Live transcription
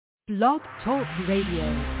Blog Talk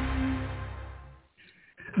Radio.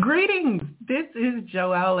 Greetings, this is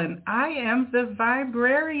Joelle and I am the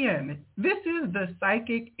Vibrarian. This is the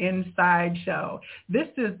Psychic Inside Show. This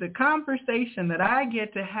is the conversation that I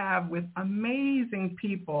get to have with amazing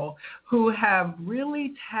people who have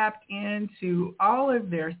really tapped into all of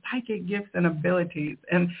their psychic gifts and abilities.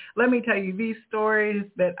 And let me tell you, these stories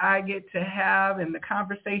that I get to have and the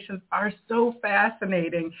conversations are so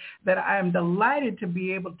fascinating that I am delighted to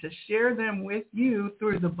be able to share them with you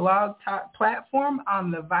through the Blog Talk platform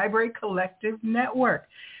on the Vibrate Collective Network.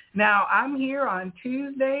 Now, I'm here on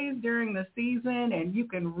Tuesdays during the season, and you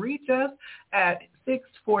can reach us at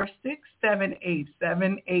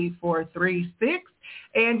 646-787-8436.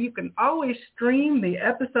 And you can always stream the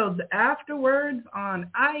episodes afterwards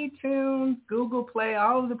on iTunes, Google Play,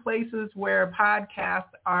 all of the places where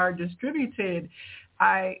podcasts are distributed.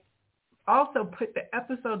 I also put the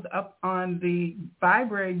episodes up on the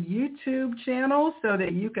Vibrate YouTube channel so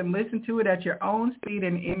that you can listen to it at your own speed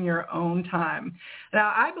and in your own time.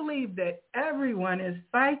 Now, I believe that everyone is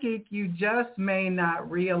psychic. You just may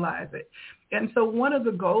not realize it. And so one of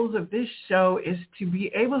the goals of this show is to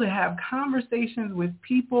be able to have conversations with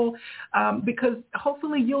people because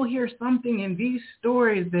hopefully you'll hear something in these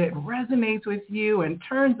stories that resonates with you and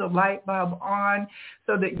turns the light bulb on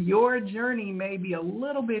so that your journey may be a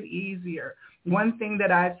little bit easier. One thing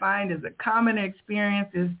that I find is a common experience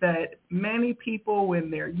is that many people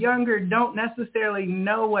when they're younger don't necessarily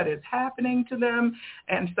know what is happening to them.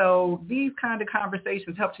 And so these kind of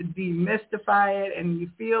conversations help to demystify it and you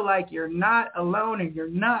feel like you're not alone and you're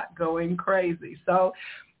not going crazy. So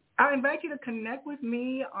I invite you to connect with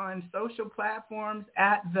me on social platforms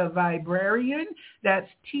at The Vibrarian. That's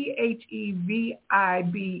THEVIBE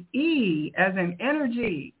as in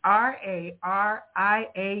energy, RARIAN.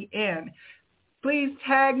 Please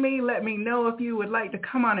tag me. Let me know if you would like to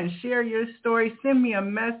come on and share your story. Send me a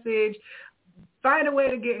message. Find a way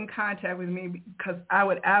to get in contact with me because I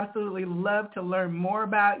would absolutely love to learn more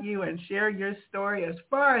about you and share your story as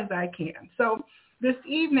far as I can. So this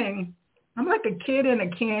evening, I'm like a kid in a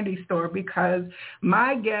candy store because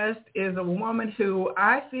my guest is a woman who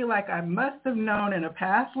I feel like I must have known in a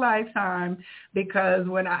past lifetime because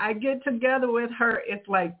when I get together with her, it's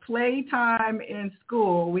like playtime in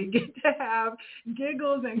school. We get to have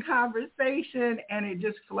giggles and conversation, and it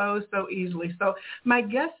just flows so easily. So my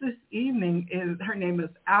guest this evening her name is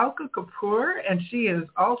Alka Kapoor, and she is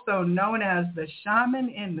also known as the Shaman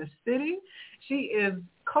in the City. She is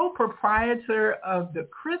co-proprietor of the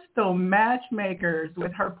Crystal Matchmakers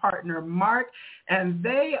with her partner Mark, and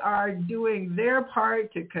they are doing their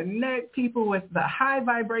part to connect people with the high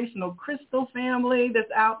vibrational crystal family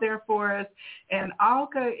that's out there for us. And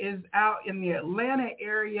Alka is out in the Atlanta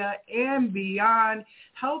area and beyond,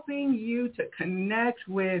 helping you to connect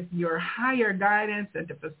with your higher guidance and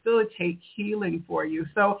to facilitate healing for you.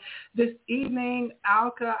 So this evening,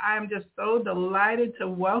 Alka, I'm just so delighted to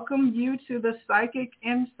welcome you to the Psychic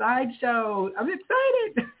Inside Show. I'm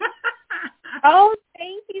excited. Oh,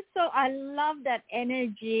 thank you. I love that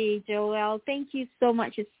energy, Joelle. Thank you so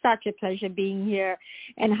much. It's such a pleasure being here.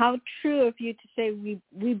 And how true of you to say we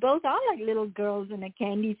both are like little girls in a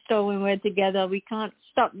candy store when we're together. We can't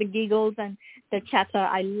stop the giggles and the chatter.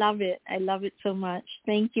 I love it. I love it so much.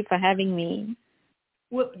 Thank you for having me.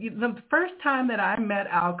 Well, the first time that I met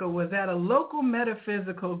Alka was at a local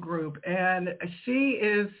metaphysical group, and she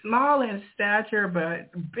is small in stature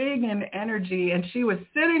but big in energy, and she was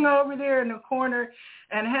sitting over there in the corner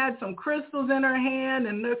and had some crystals in her hand,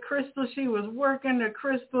 and the crystals, she was working the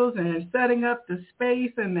crystals and setting up the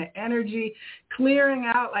space and the energy, clearing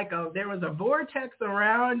out like there was a vortex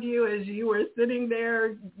around you as you were sitting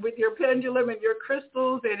there with your pendulum and your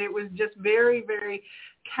crystals, and it was just very, very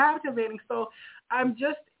captivating. So I'm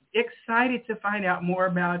just excited to find out more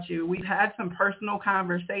about you. We've had some personal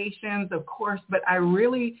conversations, of course, but I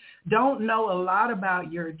really don't know a lot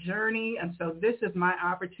about your journey. And so this is my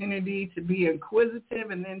opportunity to be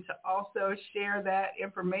inquisitive and then to also share that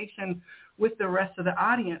information with the rest of the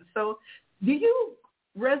audience. So do you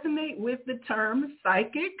resonate with the term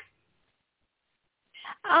psychic?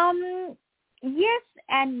 Yes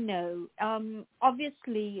and no.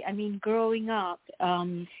 Obviously, I mean, growing up,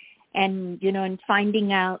 and, and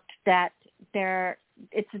finding out that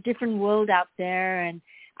it's a different world out there and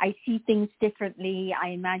I see things differently.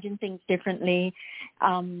 I imagine things differently.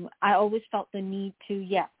 I always felt the need to,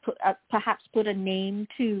 perhaps put a name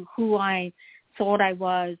to who I thought I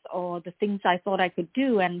was or the things I thought I could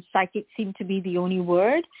do, and psychic seemed to be the only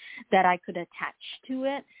word that I could attach to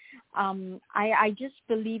it. I just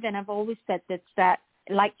believe, and I've always said this, that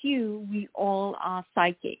like you, we all are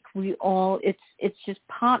psychic. It's just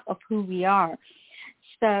part of who we are.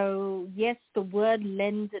 So yes, the word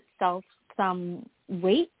lends itself some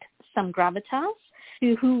weight, some gravitas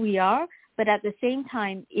to who we are, but at the same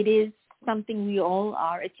time, it is something we all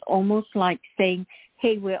are. It's almost like saying,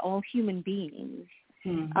 hey, we're all human beings.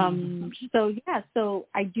 Mm-hmm. So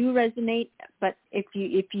I do resonate, but if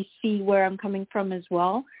you see where I'm coming from as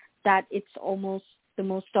well, that it's almost the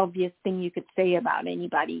most obvious thing you could say about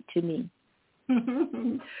anybody to me.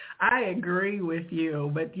 I agree with you,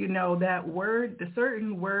 but that word, the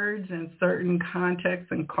certain words and certain contexts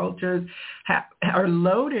and cultures are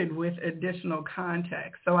loaded with additional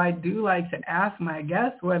context. So I do like to ask my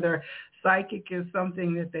guests whether psychic is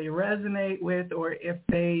something that they resonate with or if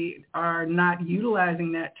they are not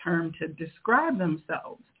utilizing that term to describe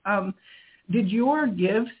themselves. Did your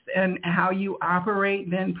gifts and how you operate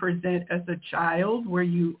then present as a child? Were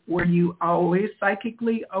you always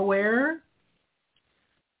psychically aware?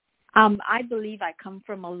 I believe I come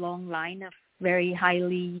from a long line of very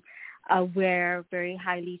highly aware, very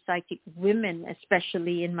highly psychic women,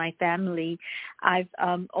 especially in my family. I've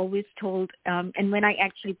always told, and when I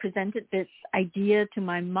actually presented this idea to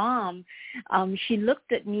my mom, she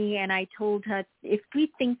looked at me and I told her, if we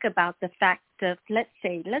think about the fact of, let's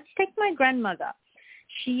take my grandmother.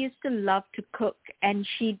 She used to love to cook, and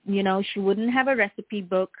she wouldn't have a recipe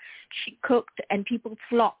book. She cooked, and people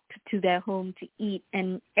flocked to their home to eat,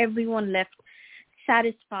 and everyone left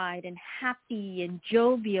satisfied and happy and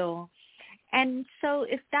jovial. And so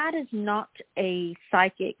if that is not a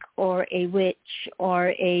psychic or a witch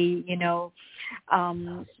or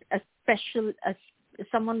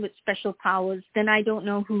someone with special powers, then I don't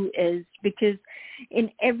know who is, because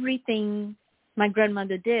in everything my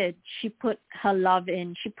grandmother did, she put her love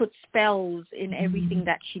in. She put spells in everything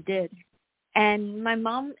that she did. And my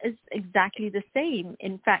mom is exactly the same.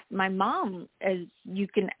 In fact, my mom, as you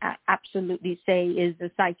can absolutely say, is a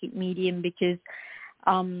psychic medium, because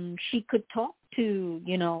she could talk to,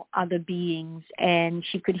 other beings, and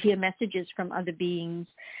she could hear messages from other beings,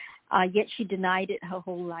 yet she denied it her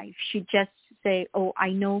whole life. She'd just say, oh,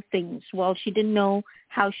 I know things. Well, she didn't know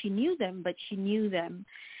how she knew them, but she knew them.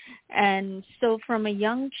 And so from a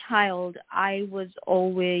young child, I was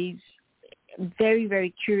always very,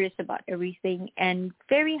 very curious about everything and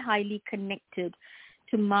very highly connected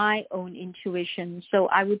to my own intuition. So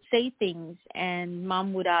I would say things, and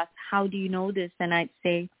Mom would ask, how do you know this? And I'd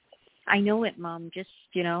say, I know it, Mom.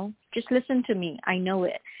 Just listen to me. I know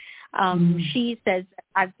it. She says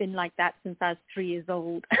I've been like that since I was 3 years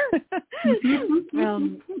old.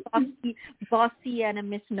 Bossy and a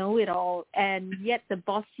Miss Know-It-All. And yet the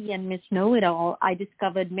bossy and Miss Know-It-All, I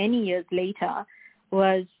discovered many years later,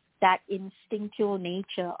 was that instinctual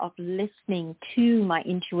nature of listening to my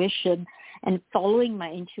intuition and following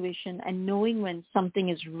my intuition and knowing when something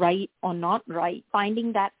is right or not right.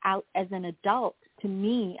 Finding that out as an adult, to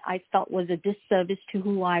me, I felt was a disservice to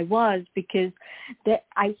who I was, because that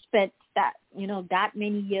I spent that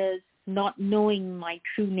many years not knowing my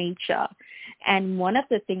true nature. And one of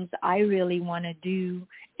the things I really want to do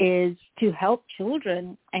is to help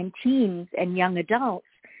children and teens and young adults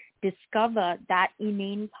discover that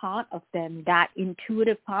innate part of them, that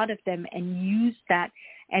intuitive part of them, and use that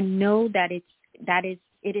and know that it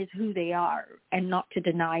is who they are, and not to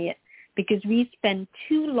deny it. Because we spend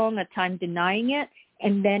too long a time denying it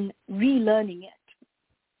and then relearning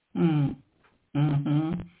it.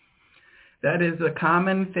 Mm-hmm. That is a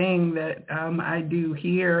common thing that I do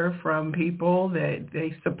hear from people, that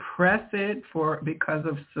they suppress it because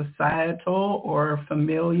of societal or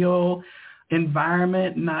familial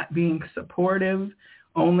environment not being supportive,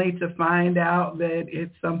 only to find out that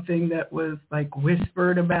it's something that was like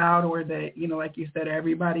whispered about, or that, like you said,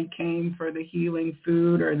 everybody came for the healing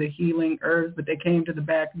food or the healing herbs, but they came to the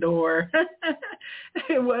back door.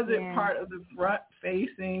 It wasn't part of the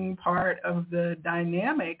front-facing part of the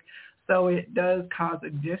dynamic. So it does cause a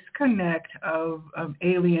disconnect of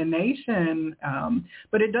alienation.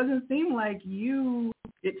 But it doesn't seem like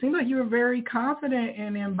it seemed like you were very confident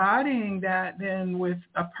in embodying that then with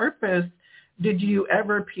a purpose. Did you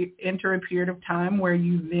ever enter a period of time where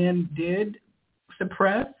you then did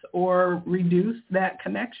suppress or reduce that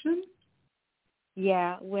connection?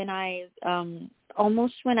 Yeah, when I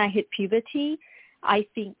hit puberty, I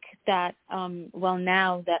think that,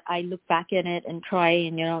 now that I look back at it and try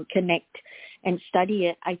and, connect and study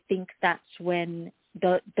it, I think that's when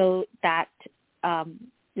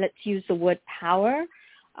let's use the word power,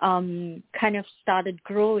 kind of started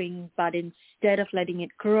growing, but instead of letting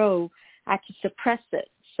it grow, I had to suppress it.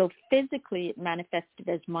 So physically, it manifested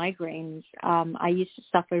as migraines. I used to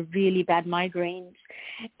suffer really bad migraines,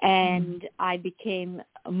 and I became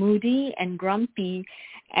moody and grumpy,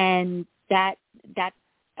 and that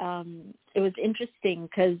it was interesting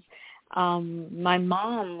because my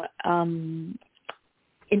mom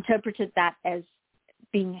interpreted that as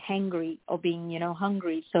being hangry or being,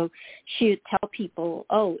 hungry. So she would tell people,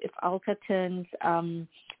 oh, if Alka turns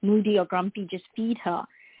moody or grumpy, just feed her.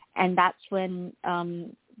 And that's when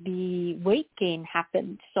the weight gain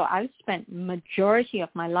happened. So I spent majority of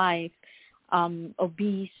my life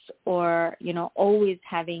obese or, always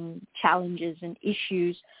having challenges and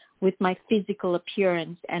issues with my physical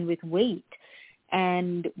appearance and with weight.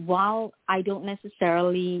 And while I don't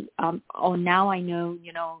necessarily, or now I know,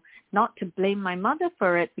 not to blame my mother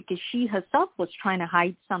for it because she herself was trying to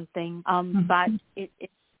hide something, but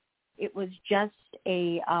it was just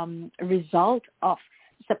a result of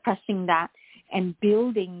suppressing that and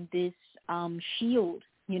building this shield,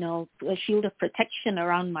 a shield of protection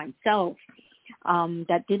around myself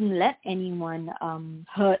that didn't let anyone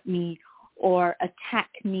hurt me or attack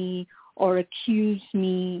me or accuse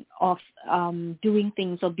me of doing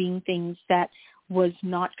things or being things that was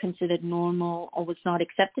not considered normal or was not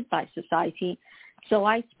accepted by society. So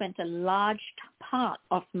I spent a large part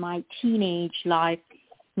of my teenage life,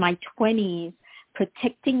 my 20s,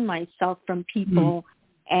 protecting myself from people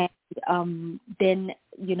and then,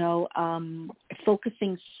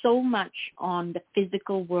 focusing so much on the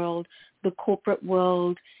physical world, the corporate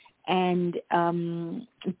world, and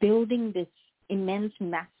building this immense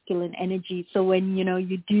masculine energy. So when,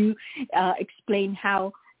 you do explain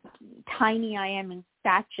how tiny I am in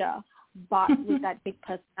stature, but with that big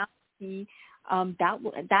personality,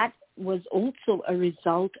 that was also a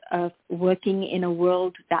result of working in a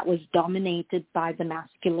world that was dominated by the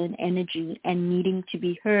masculine energy and needing to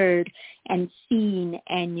be heard and seen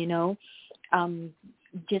and,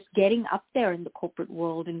 just getting up there in the corporate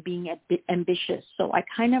world and being a bit ambitious. So I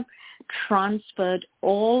kind of transferred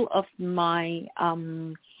all of my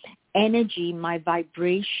energy, my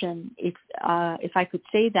vibration, if I could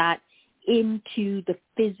say that, into the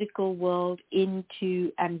physical world,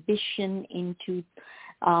 into ambition, into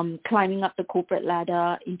climbing up the corporate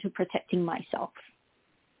ladder, into protecting myself.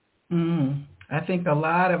 I think a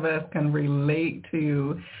lot of us can relate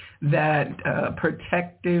to that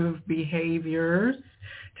protective behaviors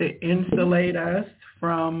to insulate us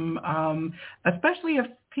from, especially if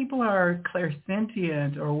people are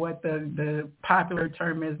clairsentient, or what the popular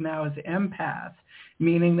term is now is empaths,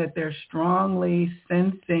 meaning that they're strongly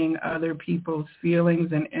sensing other people's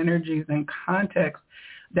feelings and energies and context.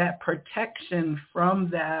 That protection from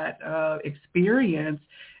that experience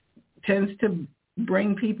tends to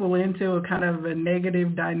bring people into a kind of a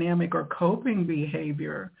negative dynamic or coping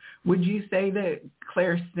behavior. Would you say that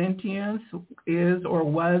clairsentience is or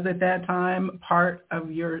was at that time part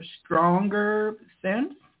of your stronger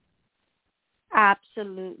sense?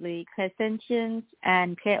 Absolutely. Clairsentience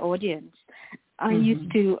and clairaudience. I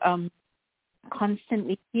used to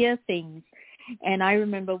constantly hear things. And I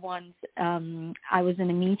remember once I was in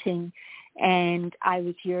a meeting and I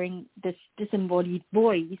was hearing this disembodied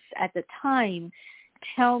voice at the time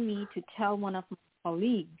tell me to tell one of my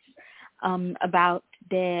colleagues about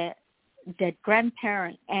their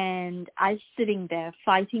grandparent. And I was sitting there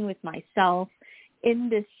fighting with myself in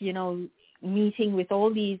this, meeting with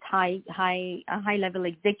all these high-level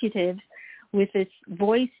executives, with this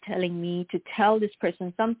voice telling me to tell this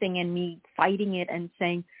person something and me fighting it and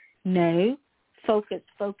saying, no, focus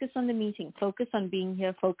on the meeting, focus on being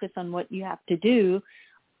here, focus on what you have to do.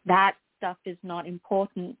 That stuff is not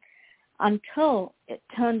important, until it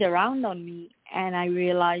turned around on me and I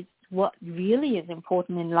realized what really is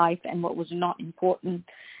important in life and what was not important.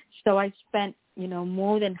 So I spent,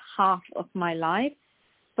 more than half of my life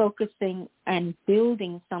focusing and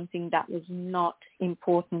building something that was not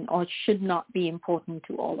important or should not be important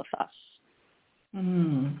to all of us.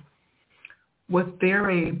 Was there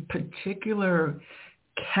a particular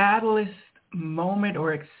catalyst moment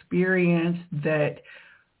or experience that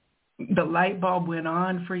the light bulb went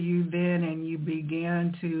on for you then and you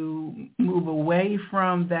began to move away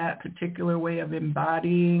from that particular way of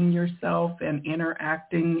embodying yourself and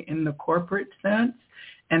interacting in the corporate sense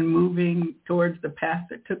and moving towards the path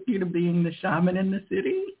that took you to being the shaman in the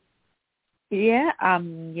city?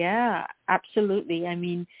 Yeah, absolutely. I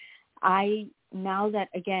mean, now that,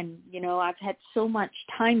 again, I've had so much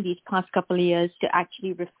time these past couple of years to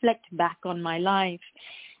actually reflect back on my life.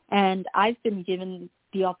 And I've been given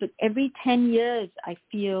the opportunity. Every 10 years, I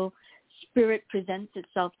feel spirit presents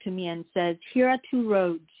itself to me and says, here are two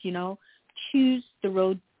roads, choose the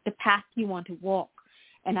road, the path you want to walk.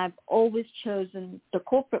 And I've always chosen the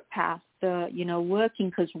corporate path, working,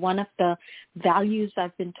 because one of the values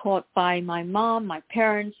I've been taught by my mom, my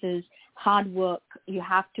parents, is hard work. You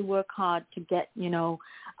have to work hard to get,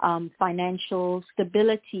 financial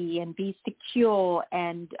stability and be secure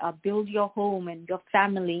and build your home and your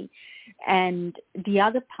family. And the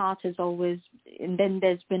other path is always, and then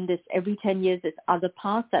there's been this every 10 years, this other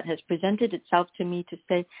path that has presented itself to me to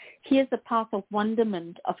say, here's a path of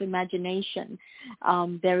wonderment, of imagination.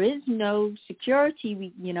 There is no security.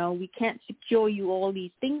 We can't secure you all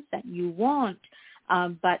these things that you want,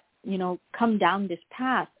 but come down this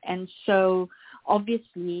path. And so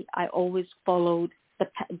obviously I always followed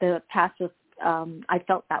the path of, I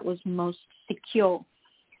felt that was most secure,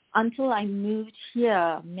 until I moved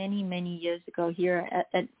here many, many years ago here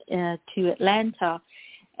to Atlanta.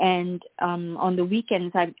 And on the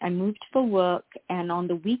weekends, I moved for work, and on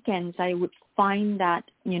the weekends I would find that,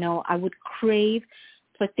 I would crave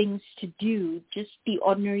for things to do, just the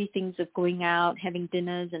ordinary things of going out, having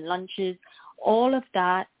dinners and lunches. All of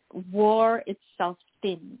that wore itself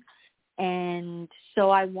thin. And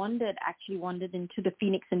so I wandered into the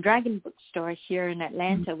Phoenix and Dragon bookstore here in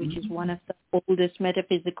Atlanta, which is one of the oldest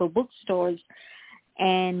metaphysical bookstores.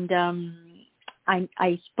 And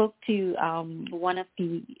I spoke to one of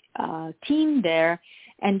the team there,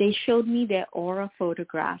 and they showed me their aura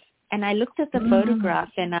photograph. And I looked at the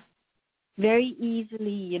photograph, and I very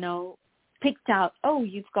easily, picked out,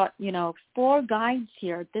 you've got, 4 guides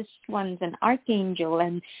here. This one's an archangel,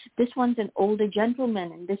 and this one's an older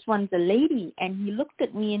gentleman, and this one's a lady. And he looked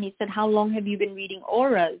at me and he said, how long have you been reading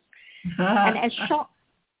auras? And as shocked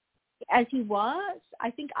as he was, I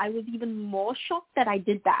think I was even more shocked that I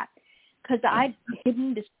did that, because I'd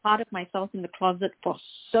hidden this part of myself in the closet for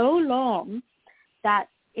so long that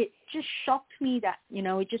it just shocked me that,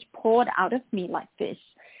 it just poured out of me like this.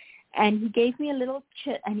 And he gave me a little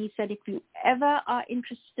chit, and he said, if you ever are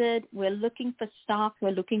interested, we're looking for staff,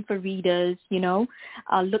 we're looking for readers,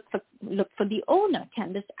 look for the owner,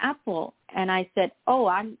 Candace Apple. And I said,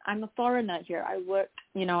 I'm a foreigner here. I work,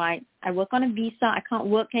 I work on a visa. I can't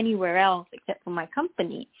work anywhere else except for my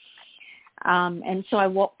company. And so I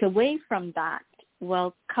walked away from that.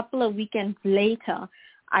 Well, a couple of weekends later,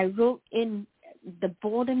 I wrote in, the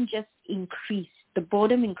boredom just increased. The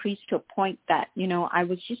boredom increased to a point that, I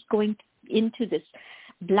was just going into this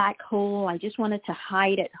black hole. I just wanted to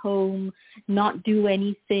hide at home, not do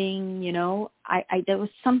anything, there was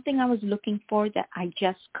something I was looking for that I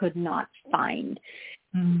just could not find.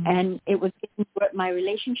 And it was, my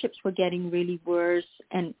relationships were getting really worse,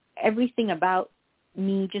 and everything about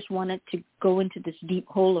me just wanted to go into this deep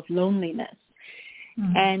hole of loneliness.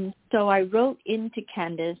 And so I wrote into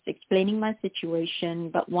Candace explaining my situation,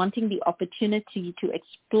 but wanting the opportunity to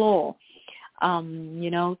explore,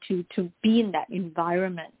 to be in that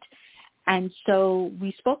environment. And so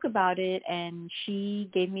we spoke about it, and she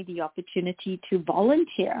gave me the opportunity to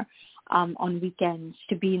volunteer on weekends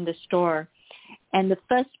to be in the store. And the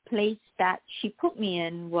first place that she put me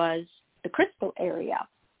in was the crystal area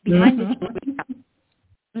behind the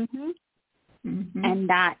store. And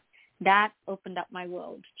that opened up my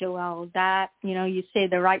world, Joelle. That, you say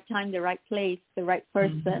the right time, the right place, the right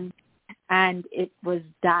person. And it was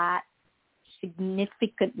that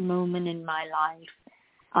significant moment in my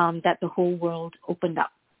life that the whole world opened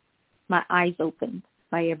up. My eyes opened,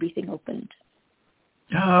 my everything opened.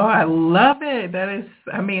 Oh, I love it. That is,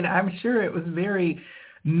 I'm sure it was very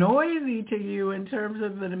noisy to you in terms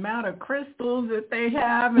of the amount of crystals that they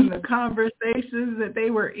have and the conversations that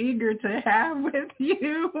they were eager to have with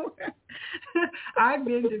you. I've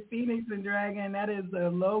been to Phoenix and Dragon. That is a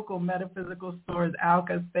local metaphysical store, as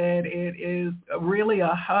Alka said. It is really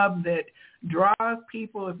a hub that draws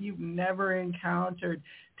people. If you've never encountered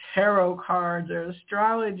tarot cards or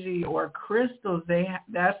astrology or crystals,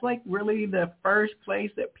 that's like really the first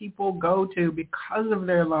place that people go to because of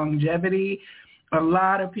their longevity. A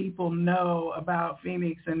lot of people know about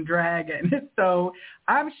Phoenix and Dragon. So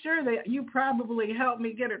I'm sure that you probably helped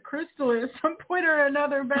me get a crystal at some point or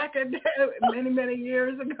another back in many, many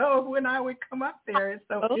years ago when I would come up there. It's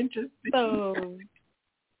so interesting. So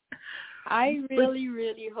I really,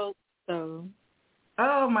 really hope so.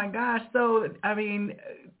 Oh, my gosh. So,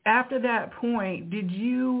 after that point, did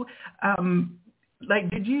you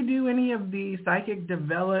do any of the psychic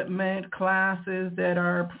development classes that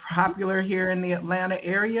are popular here in the Atlanta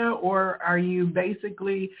area, or are you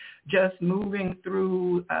basically just moving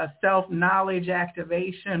through a self-knowledge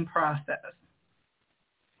activation process?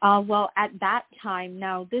 Well, at that time,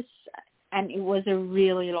 and it was a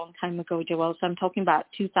really long time ago, Joelle, so I'm talking about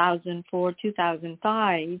 2004,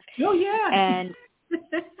 2005. Oh, yeah. And,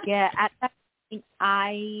 yeah,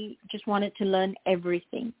 I just wanted to learn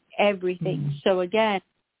everything. So again,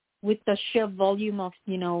 with the sheer volume of,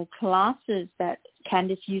 classes that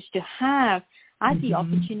Candice used to have, I had the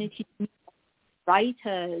opportunity to meet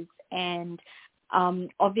writers, and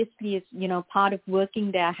obviously, as part of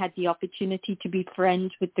working there, I had the opportunity to be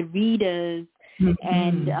friends with the readers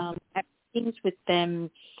and have things with them.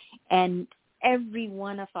 And every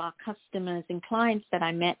one of our customers and clients that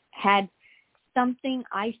I met had something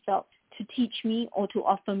I felt to teach me or to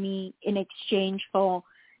offer me in exchange for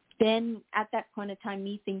then at that point of time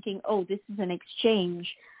me thinking, oh, this is an exchange.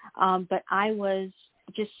 But I was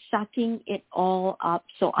just sucking it all up.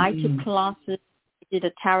 So I took classes. I did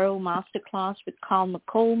a tarot master class with Carl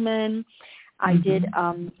McColeman. I did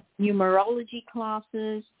numerology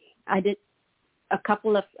classes. I did a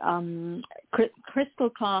couple of crystal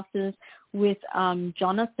classes with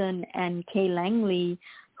Jonathan and Kay Langley,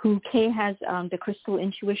 who Kay has the Crystal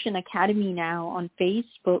Intuition Academy now on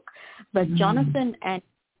Facebook. But Jonathan and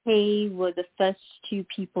Kay were the first two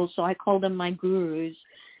people, so I call them my gurus,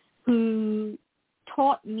 who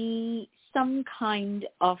taught me some kind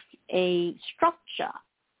of a structure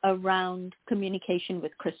around communication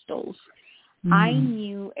with crystals. I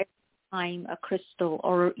knew every time a crystal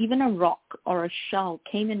or even a rock or a shell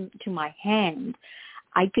came into my hand,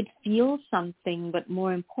 I could feel something, but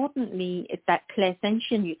more importantly, it's that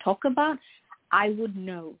clairsentient you talk about, I would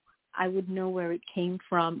know. I would know where it came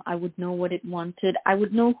from. I would know what it wanted. I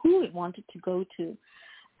would know who it wanted to go to.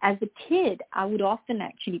 As a kid, I would often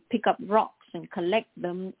actually pick up rocks and collect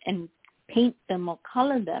them and paint them or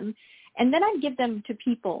color them, and then I'd give them to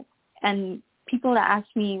people. And people that ask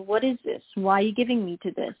me, what is this? Why are you giving me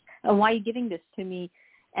to this? Or why are you giving this to me?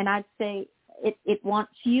 And I'd say, it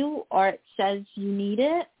wants you, or it says you need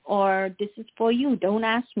it, or this is for you. Don't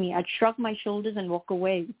ask me. I'd shrug my shoulders and walk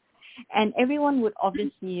away. And everyone would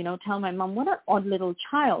obviously, tell my mom, what an odd little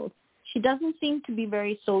child. She doesn't seem to be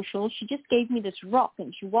very social. She just gave me this rock,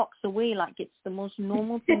 and she walks away like it's the most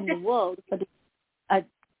normal thing in the world. But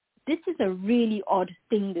this is a really odd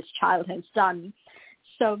thing this child has done.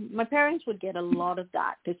 So my parents would get a lot of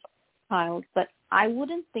that, this child, but I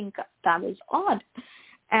wouldn't think that was odd.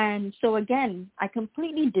 And so again, I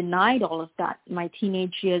completely denied all of that in my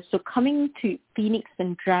teenage years. So coming to Phoenix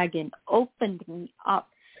and Dragon opened me up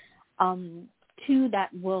to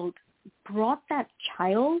that world, brought that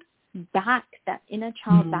child back, that inner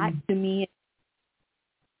child back to me.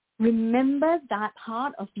 Remember that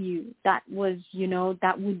part of you that was,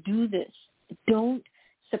 that would do this. Don't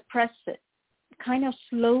suppress it. Kind of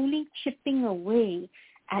slowly chipping away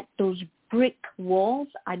at those brick walls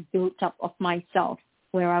I built up of myself,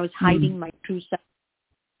 where I was hiding my true self.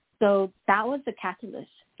 So that was the catalyst.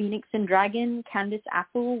 Phoenix and Dragon, Candice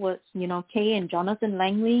Apple was, Kay and Jonathan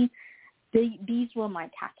Langley. These were my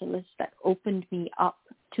catalysts that opened me up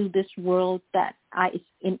to this world that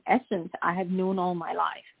in essence, I have known all my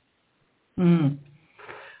life.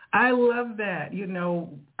 I love that.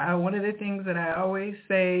 One of the things that I always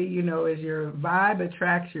say, is your vibe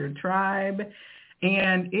attracts your tribe.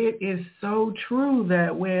 And it is so true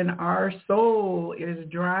that when our soul is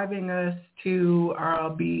driving us to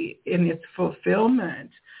be in its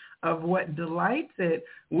fulfillment of what delights it,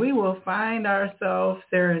 we will find ourselves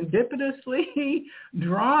serendipitously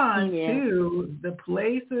drawn to the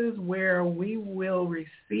places where we will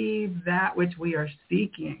receive that which we are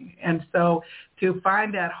seeking. And so to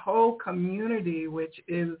find that whole community, which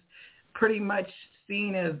is pretty much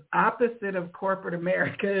seen as opposite of corporate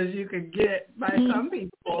America as you could get by some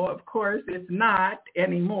people. Of course, it's not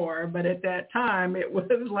anymore, but at that time it was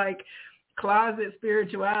like closet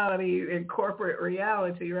spirituality and corporate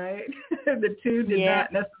reality, right? The two did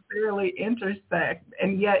not necessarily intersect,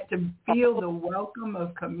 and yet to feel the welcome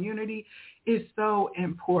of community is so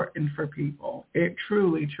important for people. It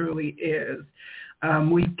truly, truly is.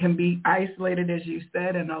 We can be isolated, as you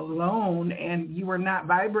said, and alone, and you were not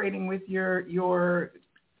vibrating with your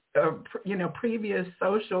previous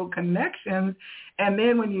social connections. And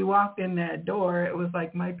then when you walked in that door, it was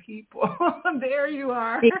like, my people, there you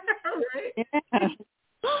are, right? Yeah.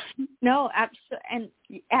 No,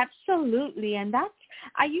 absolutely. And that's,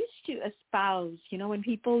 I used to espouse, when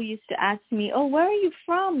people used to ask me, oh, where are you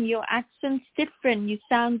from? Your accent's different. You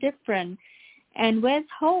sound different. And where's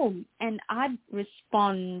home? And I'd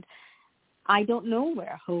respond, I don't know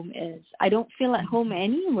where home is. I don't feel at home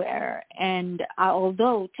anywhere. And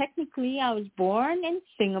although technically I was born in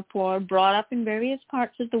Singapore, brought up in various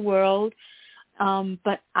parts of the world,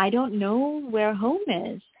 but I don't know where home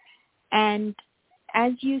is. And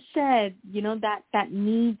as you said, that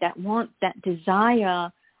need, that want, that desire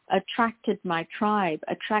attracted my tribe,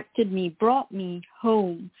 attracted me, brought me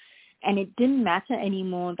home. And it didn't matter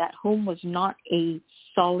anymore that home was not a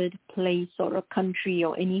solid place or a country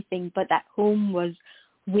or anything, but that home was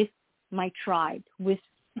with my tribe, with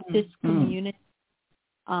this community,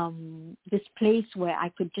 this place where I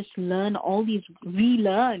could just relearn all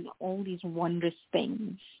these wondrous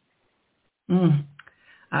things.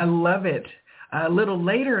 I love it. A little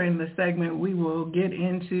later in the segment, we will get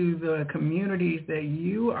into the communities that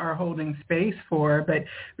you are holding space for. But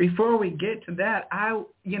before we get to that, I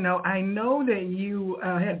know that you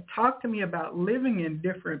had talked to me about living in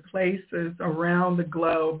different places around the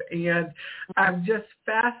globe, and I'm just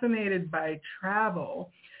fascinated by travel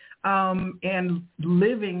and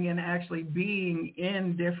living and actually being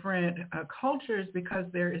in different cultures, because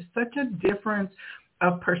there is such a difference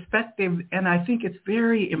of perspective, and I think it's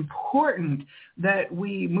very important that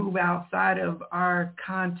we move outside of our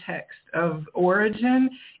context of origin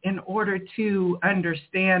in order to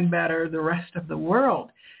understand better the rest of the world.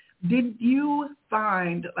 Did you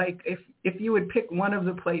find, like, if you would pick one of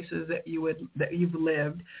the places that you've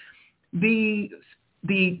lived, the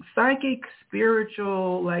psychic,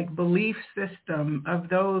 spiritual, like, belief system of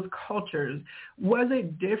those cultures, was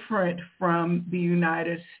it different from the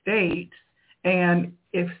United States? And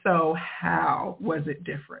if so, how was it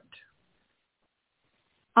different?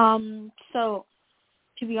 So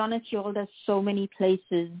to be honest, y'all, there's so many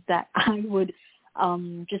places that I would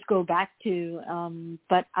just go back to.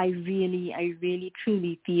 But I really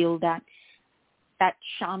truly feel that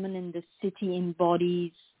shaman in the city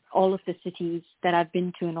embodies all of the cities that I've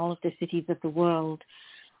been to and all of the cities of the world.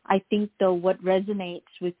 I think, though, what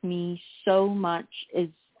resonates with me so much is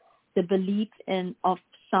the belief of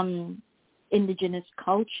some indigenous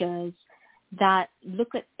cultures that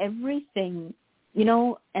look at everything,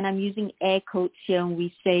 and I'm using air quotes here, and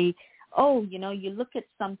we say, you look at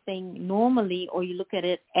something normally, or you look at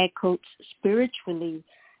it, air quotes, spiritually,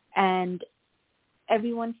 and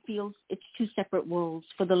everyone feels it's two separate worlds.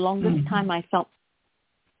 For the longest time, I felt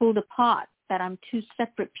pulled apart, that I'm two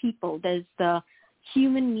separate people. There's the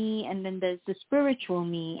human me, and then there's the spiritual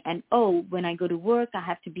me, and when I go to work I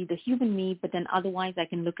have to be the human me, but then otherwise I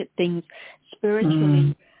can look at things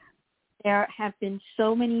spiritually. There have been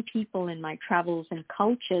so many people in my travels and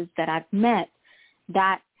cultures that I've met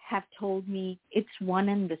that have told me it's one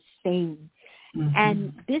and the same.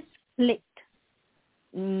 And this clicked,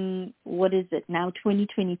 what is it now,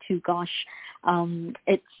 2022,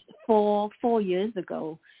 it's four years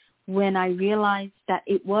ago, when I realized that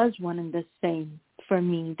it was one and the same for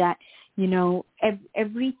me, that,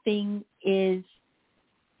 everything is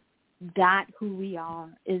that who we are,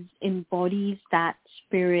 embodies that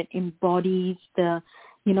spirit, embodies the,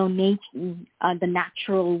 nature, the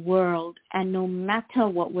natural world. And no matter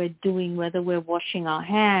what we're doing, whether we're washing our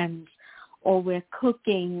hands or we're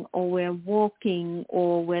cooking or we're walking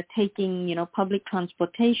or we're taking, public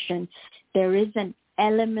transportation, there is an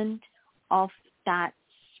element of that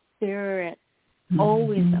spirit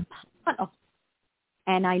always a part of.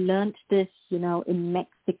 And I learned this, in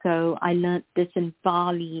Mexico. I learned this in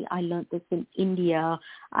Bali. I learned this in India.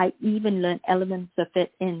 I even learned elements of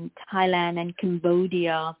it in Thailand and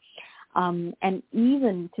Cambodia, and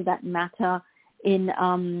even, to that matter,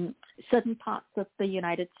 in certain parts of the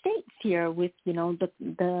United States here, with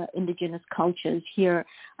the indigenous cultures here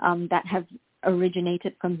that have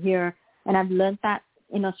originated from here. And I've learned that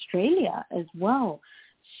in Australia as well.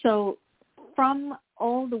 So from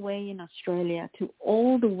all the way in Australia to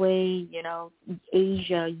all the way,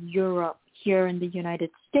 Asia, Europe, here in the United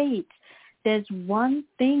States, there's one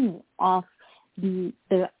thing of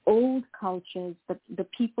the old cultures, the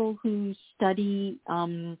people who study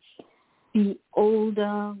the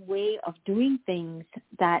older way of doing things,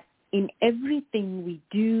 that in everything we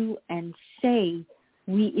do and say,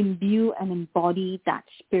 we imbue and embody that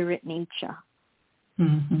spirit nature.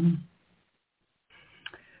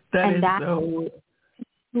 That's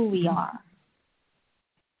who we are.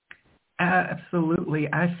 Absolutely.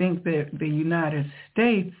 I think that the United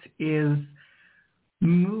States is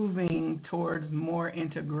moving towards more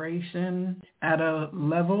integration at a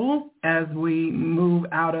level as we move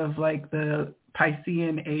out of, like, the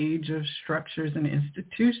Piscean age of structures and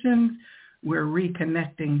institutions. We're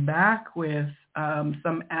reconnecting back with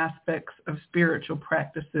some aspects of spiritual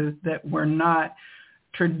practices that were not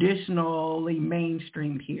traditionally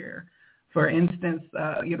mainstreamed here. For instance,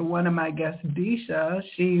 one of my guests, Disha,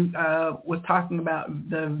 she was talking about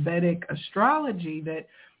the Vedic astrology, that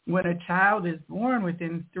when a child is born,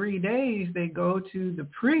 within 3 days, they go to the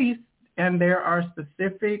priest, and there are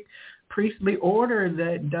specific priestly order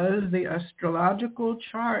that does the astrological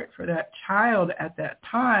chart for that child at that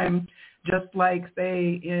time just like,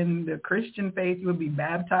 say, in the Christian faith, you would be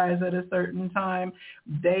baptized at a certain time.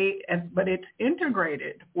 But it's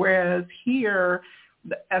integrated, whereas here,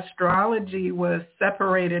 the astrology was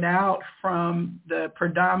separated out from the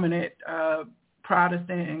predominant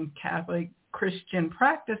Protestant and Catholic Christian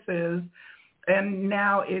practices, and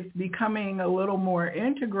now it's becoming a little more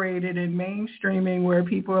integrated and mainstreaming, where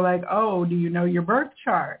people are like, oh, do you know your birth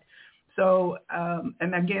chart? So,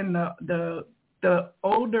 and again, the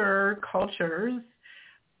older cultures,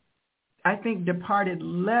 I think, departed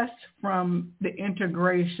less from the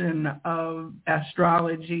integration of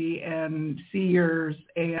astrology and seers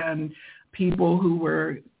and people who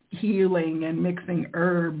were healing and mixing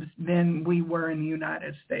herbs than we were in the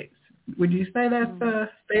United States. Would you say that's a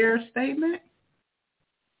fair statement?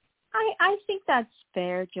 I think that's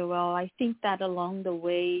fair, Joelle. I think that along the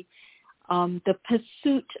way, the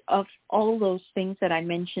pursuit of all those things that I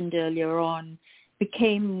mentioned earlier on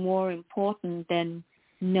became more important than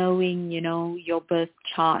knowing, your birth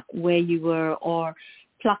chart, where you were, or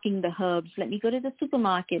plucking the herbs. Let me go to the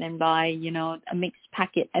supermarket and buy, a mixed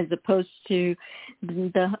packet, as opposed to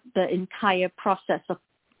the entire process of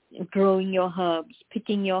growing your herbs,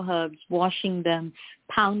 picking your herbs, washing them,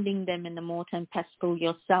 pounding them in the mortar and pestle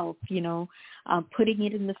yourself, putting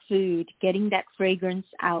it in the food, getting that fragrance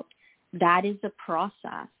out. That is a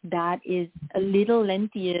process. That is a little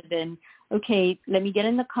lengthier than, okay, let me get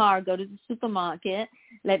in the car, go to the supermarket,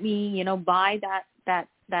 let me, buy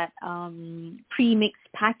that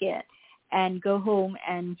pre-mixed packet and go home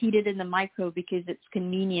and heat it in the micro because it's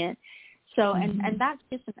convenient. So, and that's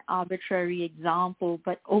just an arbitrary example,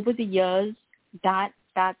 but over the years, that's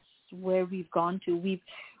where we've gone to.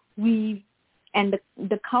 And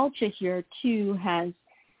the culture here too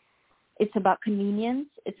it's about convenience.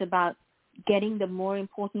 It's about getting the more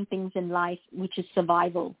important things in life, which is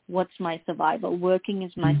survival. What's my survival? Working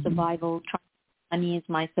is my survival. Money is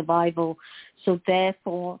my survival. So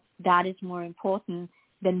therefore, that is more important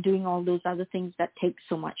than doing all those other things that take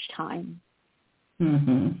so much time.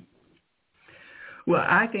 Mm-hmm. Well,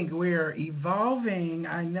 I think we're evolving.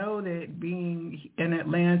 I know that being in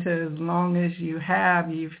Atlanta as long as you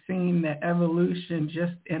have, you've seen the evolution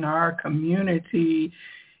just in our community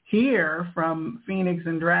here, from Phoenix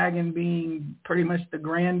and Dragon being pretty much the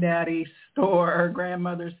granddaddy store,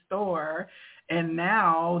 grandmother's store, and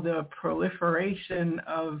now the proliferation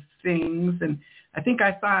of things. And I think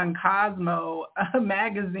I saw in Cosmo, a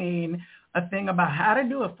magazine, a thing about how to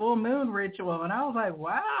do a full moon ritual. And I was like,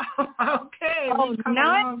 wow, okay, we've come a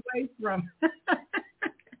long way from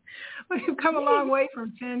we've come a long way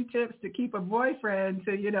from 10 tips to keep a boyfriend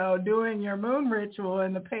to, doing your moon ritual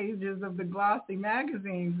in the pages of the glossy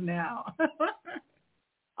magazines now.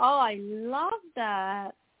 Oh, I love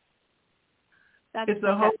that. It's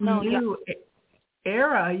a whole new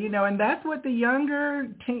era, and that's what the younger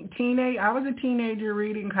teenage. I was a teenager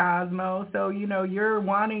reading Cosmo, so you're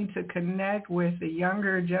wanting to connect with the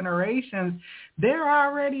younger generations. They're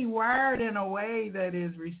already wired in a way that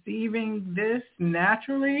is receiving this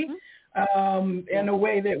naturally, in a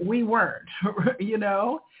way that we weren't,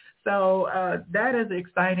 So that is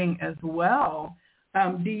exciting as well.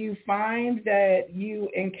 Do you find that you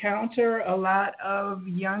encounter a lot of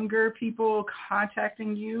younger people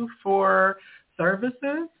contacting you for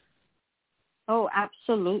services? Oh,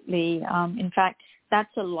 absolutely. In fact,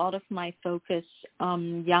 that's a lot of my focus.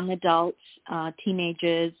 Young adults,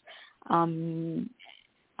 teenagers,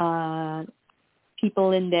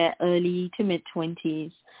 people in their early to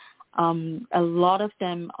mid-20s. A lot of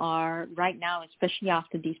them are right now, especially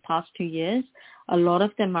after these past 2 years, a lot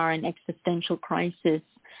of them are in existential crisis.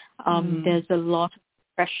 There's a lot of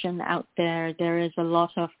depression out there.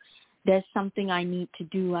 There's something I need to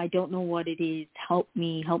do. I don't know what it is. Help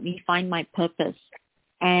me find my purpose.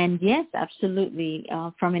 And yes, absolutely.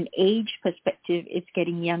 From an age perspective, it's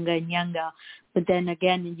getting younger and younger. But then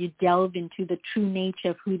again, you delve into the true nature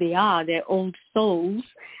of who they are. They're old souls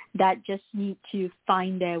that just need to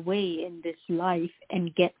find their way in this life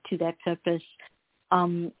and get to their purpose.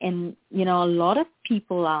 And, a lot of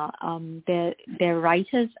people are, they're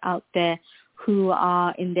writers out there who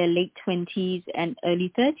are in their late 20s and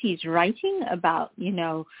early 30s writing about,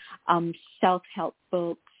 self-help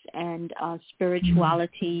books and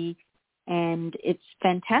spirituality. And it's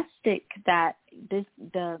fantastic that the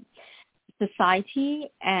society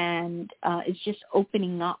is just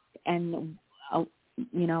opening up and,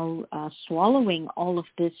 swallowing all of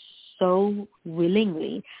this so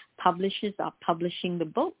willingly. Publishers are publishing the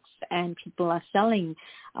books and people are selling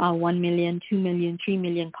 1 million, 2 million, 3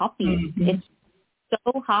 million copies. It's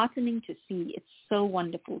so heartening to see. It's so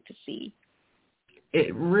wonderful to see.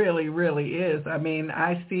 It really, really is. I mean,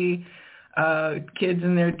 I see kids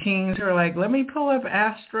in their teens who are like, let me pull up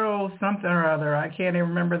Astro something or other. I can't even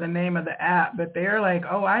remember the name of the app, but they're like,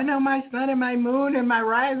 oh, I know my sun and my moon and my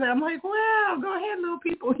rising. I'm like, wow, go ahead, little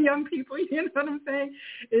people, young people. You know what I'm saying?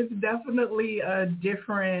 It's definitely a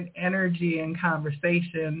different energy and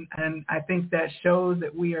conversation. And I think that shows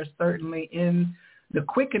that we are certainly in the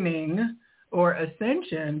quickening or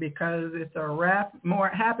ascension, because it's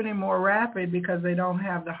happening more rapid, because they don't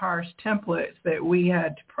have the harsh templates that we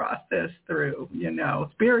had to process through.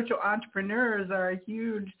 Spiritual entrepreneurs are a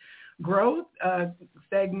huge growth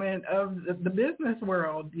segment of the business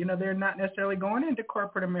world. They're not necessarily going into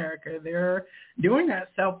corporate America. They're doing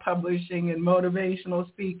that self-publishing and motivational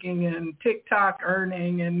speaking and TikTok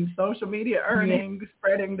earning and social media earning,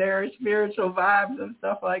 spreading their spiritual vibes and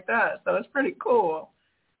stuff like that. So it's pretty cool.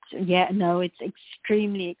 Yeah, no, it's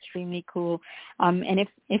extremely, extremely cool. And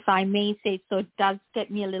if I may say so, it does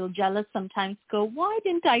get me a little jealous sometimes. Why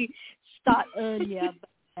didn't I start earlier? But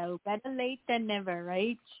no, better late than never,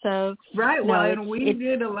 right? So right. Well, and we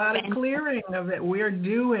did a lot of clearing of it. We're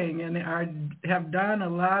doing and have done a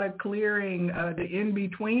lot of clearing. The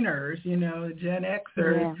in-betweeners, the Gen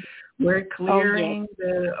Xers. Yeah. We're clearing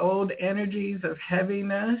the old energies of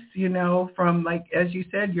heaviness, from, like, as you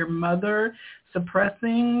said, your mother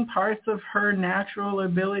suppressing parts of her natural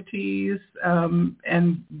abilities,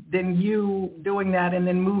 and then you doing that and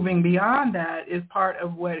then moving beyond that is part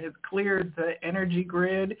of what has cleared the energy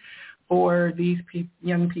grid for these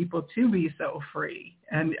young people to be so free.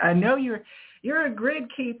 And I know you're a grid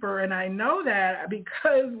keeper, and I know that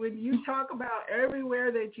because when you talk about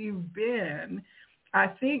everywhere that you've been, I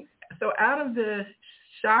think, so out of the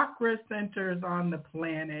chakra centers on the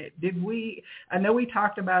planet, I know we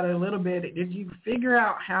talked about it a little bit, did you figure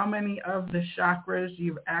out how many of the chakras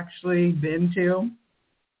you've actually been to?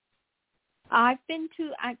 I've been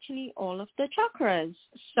to actually all of the chakras,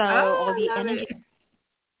 so all the energy.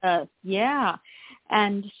 Yeah.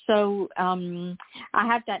 And so I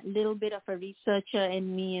have that little bit of a researcher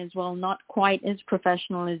in me as well, not quite as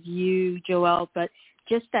professional as you, Joelle, but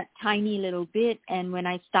just that tiny little bit. And when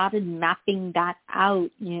I started mapping that out,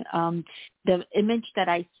 the image that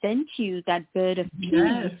I sent you, that bird of peace,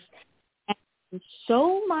 and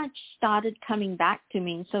so much started coming back to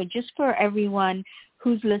me. So just for everyone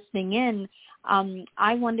who's listening in,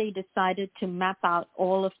 I one day decided to map out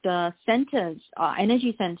all of the centers,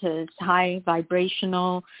 energy centers, high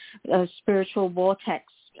vibrational, spiritual vortex,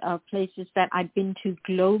 places that I've been to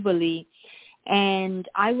globally. And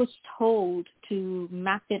I was told to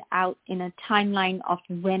map it out in a timeline of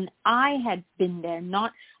when I had been there,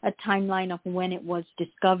 not a timeline of when it was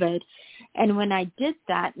discovered. And when I did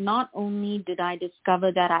that, not only did I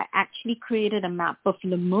discover that I actually created a map of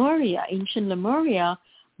Lemuria, ancient Lemuria,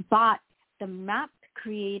 but the map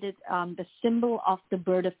created the symbol of the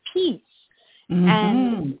bird of peace. Mm-hmm.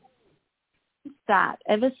 And that,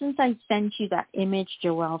 ever since I sent you that image,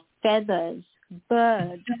 Joelle, feathers,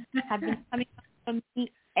 birds have been coming up from me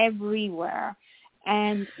everywhere.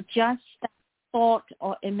 And just that thought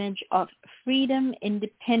or image of freedom,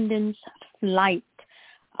 independence, flight,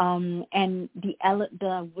 and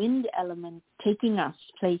the wind element taking us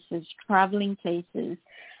places, traveling places.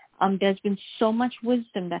 There's been so much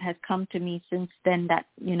wisdom that has come to me since then that,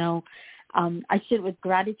 I sit with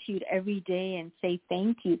gratitude every day and say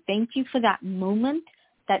thank you. Thank you for that moment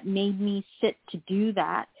that made me sit to do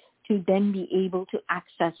that, to then be able to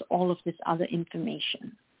access all of this other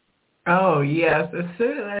information. Oh, yes. As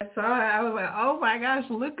soon as I saw it, I was like, oh, my gosh,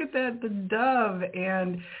 look at that, the dove.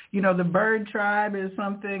 And, the bird tribe is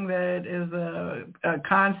something that is a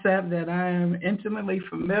concept that I am intimately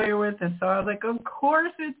familiar with. And so I was like, of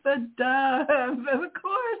course it's a dove. Of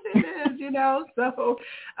course it is, So,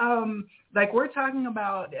 like we're talking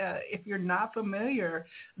about, if you're not familiar,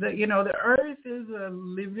 the earth is a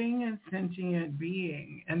living and sentient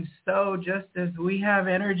being. And so just as we have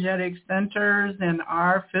energetic centers in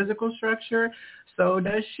our physical structure, so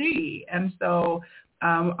does she. And so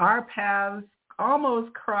our paths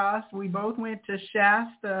almost crossed. We both went to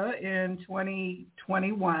Shasta in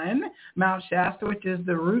 2021, Mount Shasta, which is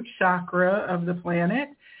the root chakra of the planet.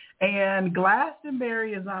 And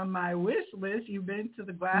Glastonbury is on my wish list. You've been to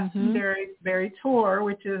the Glastonbury tour,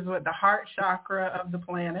 which is the heart chakra of the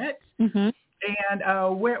planet. Mm-hmm.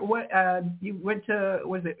 And you went to,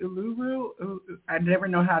 was it Uluru? I never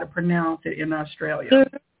know how to pronounce it in Australia.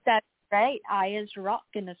 That's right. Ayers Rock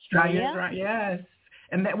in Australia. Ayers Rock, yes.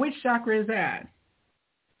 And which chakra is that?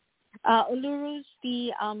 Uluru's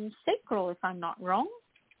the sacral, if I'm not wrong.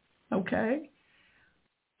 Okay.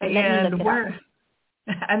 But and where?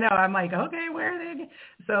 I know. I'm like, okay, where are they?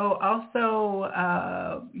 So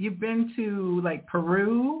also, you've been to like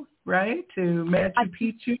Peru right, to Machu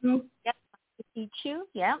Picchu. Yep, Machu Picchu,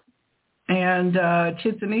 yeah. And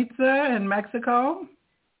Chichen Itza in Mexico.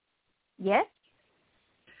 Yes.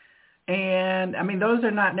 And, I mean, those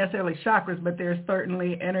are not necessarily chakras, but they're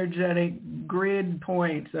certainly energetic grid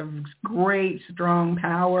points of great, strong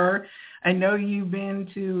power. I know you've been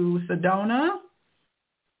to Sedona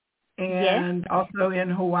and also in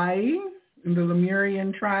Hawaii, in the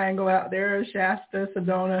Lemurian Triangle out there, Shasta,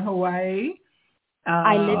 Sedona, Hawaii.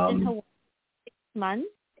 I lived in Hawaii 6 months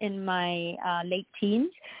in my late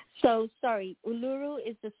teens. So, sorry, Uluru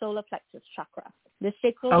is the solar plexus chakra. The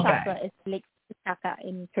sacral chakra is Lake Titicaca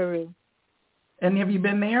in Peru. And have you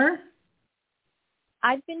been there?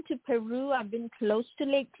 I've been to Peru. I've been close to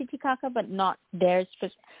Lake Titicaca, but not there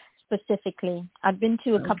specifically. I've been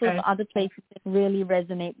to a couple of other places that really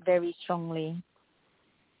resonate very strongly.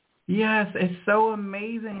 Yes, it's so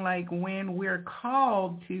amazing. Like when we're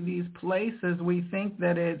called to these places, we think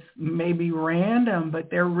that it's maybe random, but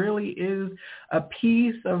there really is a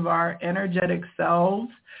piece of our energetic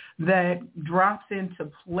selves that drops into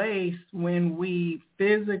place when we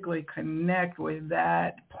physically connect with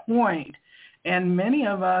that point. And many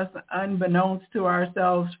of us, unbeknownst to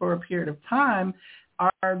ourselves for a period of time,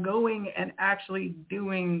 are going and actually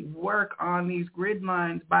doing work on these grid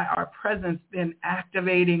lines by our presence, then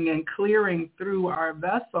activating and clearing through our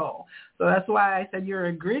vessel. So that's why I said you're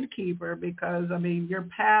a grid keeper, because, I mean, your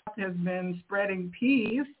path has been spreading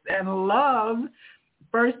peace and love,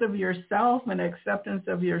 first of yourself and acceptance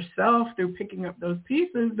of yourself through picking up those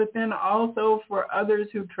pieces, but then also for others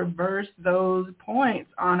who traverse those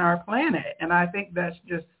points on our planet. And I think that's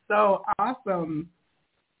just so awesome.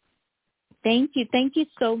 Thank you. Thank you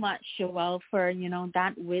so much, Joelle, for,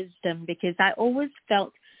 that wisdom, because I always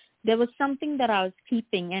felt there was something that I was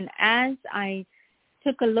keeping. And as I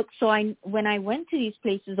took a look, when I went to these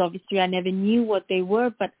places, obviously I never knew what they were,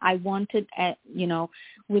 but I wanted,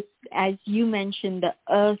 with, as you mentioned, the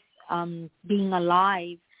earth being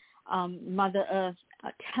alive, Mother Earth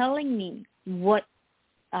telling me what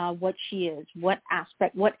she is, what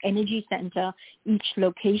aspect, what energy center each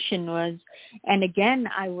location was. And again,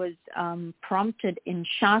 I was prompted in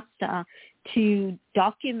Shasta to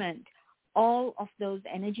document all of those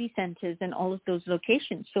energy centers and all of those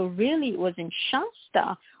locations. So really it was in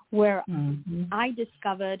Shasta where I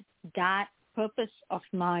discovered that purpose of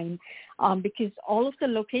mine, because all of the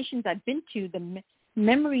locations I've been to, the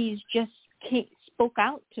memories just spoke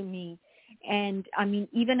out to me. And, I mean,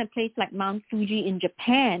 even a place like Mount Fuji in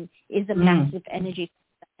Japan is a massive energy.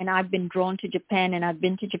 And I've been drawn to Japan, and I've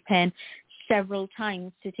been to Japan several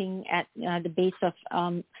times, sitting at the base of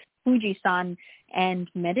Fuji-san and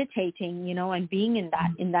meditating, and being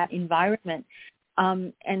in that environment.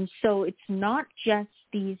 And so it's not just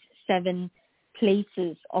these 7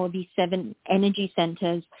 places or these 7 energy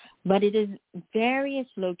centers, but it is various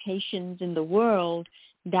locations in the world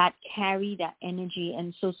that carry that energy.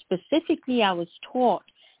 And so specifically, I was taught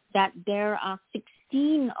that there are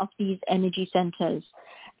 16 of these energy centers,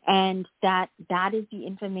 and that is the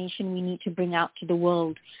information we need to bring out to the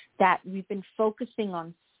world, that we've been focusing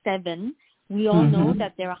on 7. We all know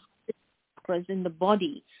that there are chakras in the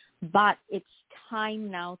body, but it's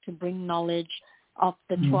time now to bring knowledge of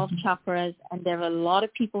the 12 chakras. And there are a lot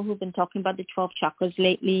of people who've been talking about the 12 chakras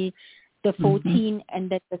lately, the 14 and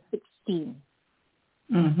then the 16.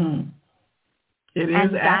 It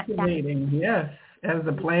is activating, yes. As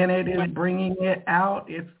the planet is bringing it out,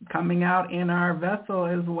 it's coming out in our vessel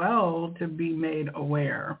as well to be made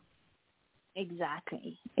aware.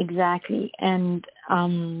 Exactly. And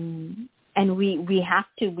we have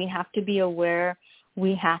to be aware.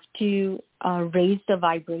 We have to raise the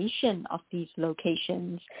vibration of these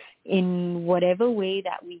locations in whatever way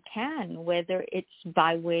that we can, whether it's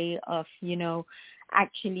by way of,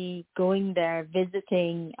 actually going there,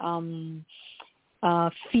 visiting,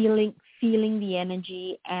 feeling the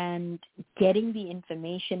energy and getting the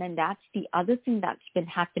information. And that's the other thing that's been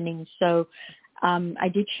happening. So I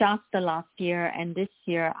did Shasta last year, and this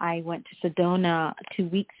year I went to Sedona 2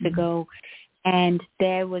 weeks ago, and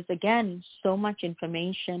there was, again, so much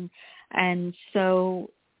information. And so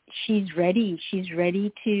she's ready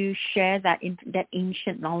to share that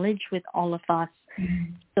ancient knowledge with all of us,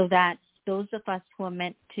 so that those of us who are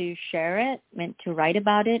meant to share it, meant to write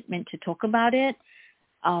about it, meant to talk about it,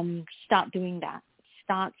 start doing that.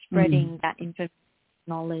 Start spreading that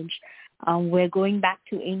knowledge. We're going back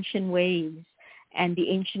to ancient ways, and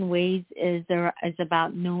the ancient ways is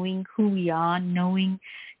about knowing who we are, knowing,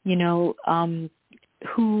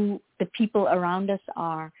 who the people around us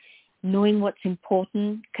are, knowing what's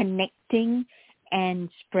important, connecting, and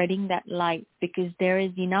spreading that light, because there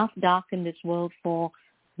is enough dark in this world for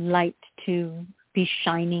light to be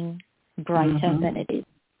shining brighter than it is.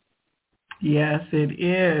 Yes, it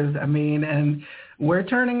is. I mean, and we're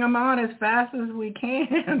turning them on as fast as we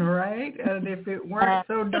can, right? And if it weren't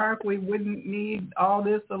so dark, we wouldn't need all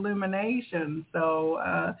this illumination.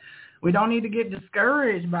 So we don't need to get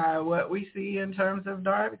discouraged by what we see in terms of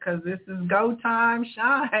dark, because this is go time,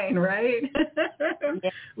 shine, right?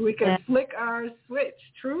 We can flick our switch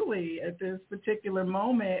truly at this particular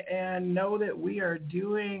moment and know that we are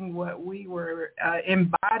doing what we were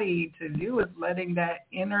embodied to do, is letting that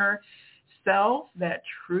inner self, that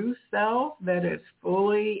true self that is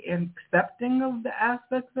fully accepting of the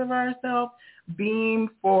aspects of ourselves, beam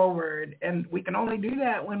forward. And we can only do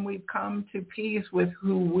that when we come to peace with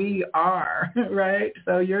who we are, right?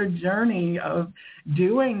 So your journey of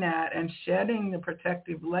doing that and shedding the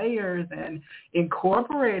protective layers and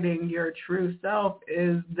incorporating your true self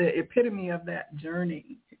is the epitome of that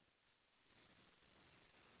journey.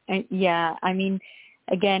 And yeah, I mean,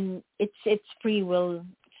 again, it's free will.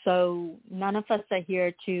 So none of us are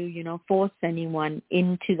here to, force anyone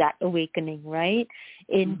into that awakening, right?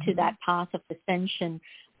 Into that path of ascension.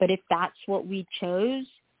 But if that's what we chose,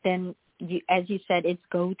 then as you said, it's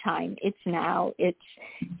go time. It's now.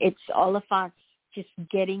 It's all of us just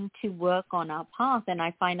getting to work on our path. And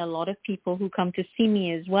I find a lot of people who come to see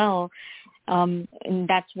me as well. And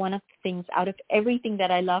that's one of the things, out of everything that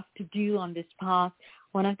I love to do on this path,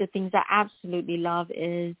 one of the things I absolutely love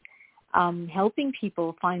is helping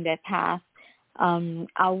people find their path. I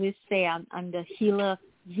always say I'm the healer of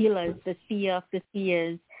healers, the seer of the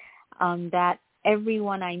seers, that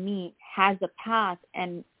everyone I meet has a path,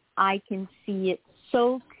 and I can see it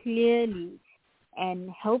so clearly, and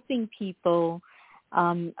helping people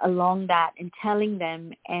along that and telling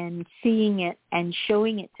them and seeing it and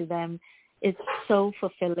showing it to them is so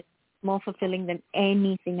fulfilling, more fulfilling than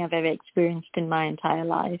anything I've ever experienced in my entire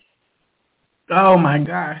life. Oh my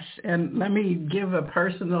gosh. And let me give a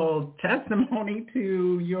personal testimony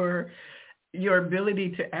to your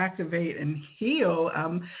ability to activate and heal.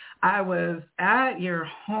 I was at your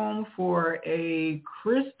home for a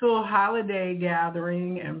crystal holiday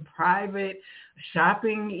gathering and private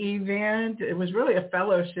shopping event. It was really a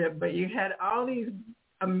fellowship, but you had all these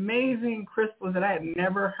amazing crystals that I had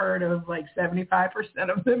never heard of, like 75%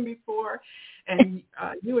 of them before. And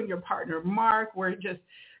you and your partner, Mark, were just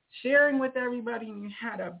sharing with everybody, and you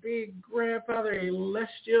had a big grandfather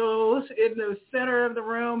celestial in the center of the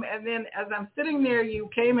room. And then as I'm sitting there, you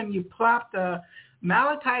came and you plopped a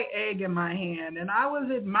malachite egg in my hand, and I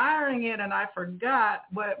was admiring it, and I forgot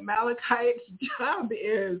what malachite's job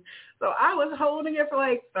is. So I was holding it for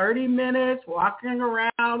like 30 minutes, walking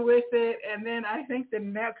around with it, and then I think the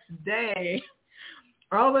next day,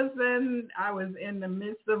 all of a sudden, I was in the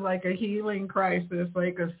midst of like a healing crisis,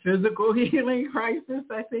 like a physical healing crisis.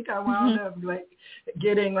 I think I wound up like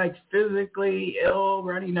getting like physically ill,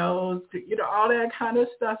 runny nose, all that kind of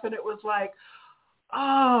stuff. And it was like,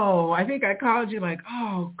 oh, I think I called you like,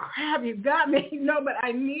 oh, crap, you got me. No, but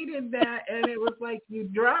I needed that. And it was like you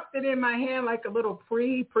dropped it in my hand like a little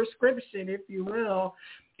pre-prescription, if you will.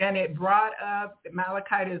 And it brought up,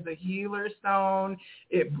 malachite is a healer stone.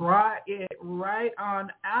 It brought it right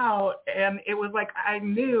on out. And it was like, I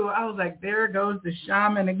was like, there goes the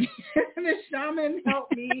shaman again. The shaman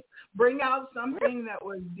helped me bring out something that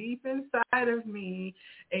was deep inside of me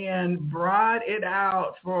and brought it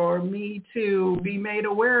out for me to be made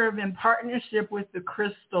aware of in partnership with the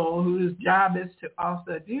crystal, whose job is to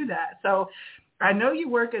also do that. So I know you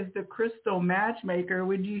work as the crystal matchmaker.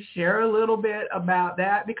 Would you share a little bit about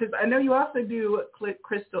that? Because I know you also do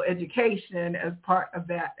crystal education as part of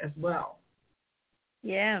that as well.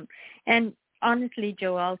 Yeah. And honestly,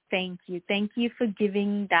 Joelle, thank you. Thank you for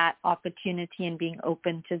giving that opportunity and being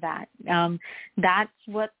open to that. That's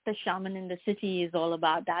what the Shaman in the City is all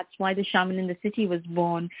about. That's why the Shaman in the City was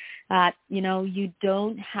born. You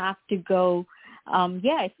don't have to go.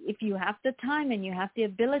 If you have the time and you have the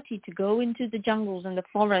ability to go into the jungles and the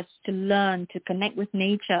forests to learn, to connect with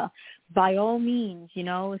nature, by all means,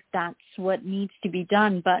 if that's what needs to be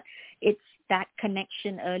done. But it's that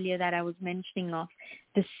connection earlier that I was mentioning of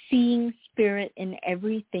the seeing spirit in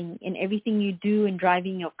everything you do, in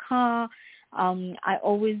driving your car. I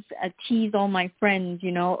always tease all my friends,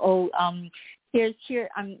 we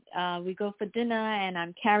go for dinner and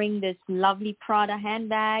I'm carrying this lovely Prada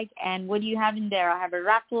handbag, and what do you have in there? I have a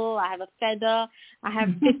rattle, I have a feather, I have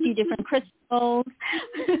 50 different crystals,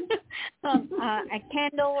 a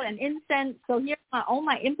candle and incense. So here are all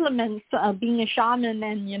my implements, being a shaman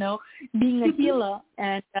and, being a healer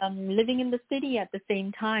and living in the city at the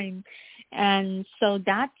same time. And so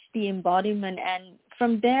that's the embodiment. And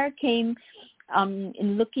from there came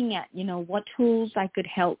in looking at, what tools I could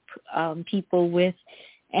help people with.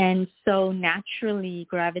 And so naturally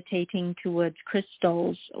gravitating towards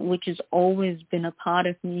crystals, which has always been a part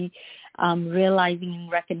of me, realizing and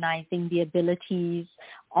recognizing the abilities,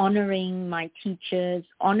 honoring my teachers,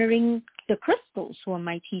 honoring the crystals who are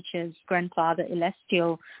my teachers. Grandfather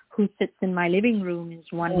Celestial, who sits in my living room, is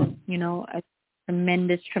one, a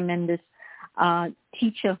tremendous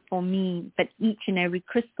teacher for me. But each and every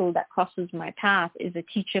crystal that crosses my path is a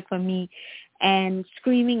teacher for me, and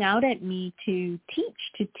screaming out at me to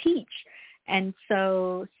teach. And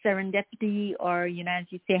so serendipity, or, as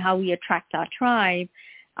you say, how we attract our tribe.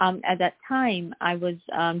 At that time, I was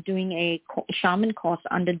doing a shaman course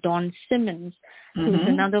under Don Simmons, who's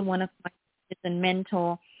another one of my teachers and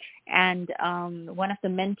mentor. And one of the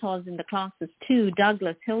mentors in the classes too,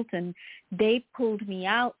 Douglas Hilton, they pulled me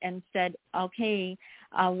out and said, okay,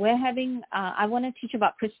 we're having, I want to teach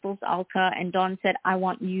about crystals, Alka. And Don said, I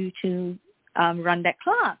want you to run that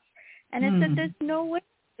class. And I said, there's no way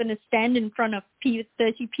I'm going to stand in front of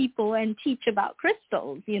 30 people and teach about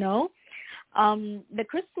crystals, The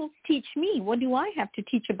crystals teach me. What do I have to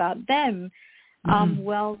teach about them?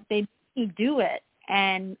 Well, they made me do it.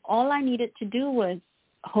 And all I needed to do was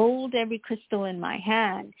hold every crystal in my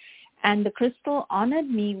hand, and the crystal honored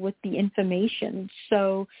me with the information.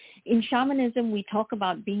 So in shamanism, we talk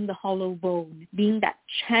about being the hollow bone, being that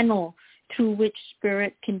channel through which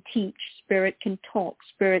spirit can teach, spirit can talk,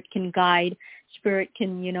 spirit can guide, spirit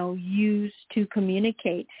can, use to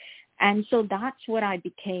communicate. And so that's what I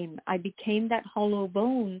became. I became that hollow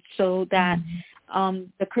bone so that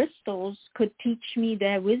the crystals could teach me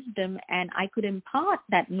their wisdom, and I could impart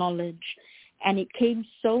that knowledge. And it came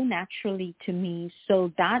so naturally to me.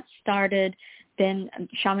 So that started then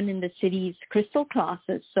Shaman in the City's crystal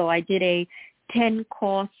classes. So I did a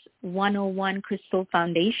 10-course 101 Crystal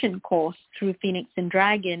Foundation course through Phoenix and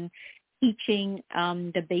Dragon, teaching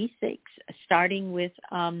the basics, starting with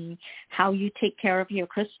how you take care of your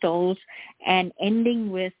crystals and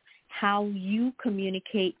ending with how you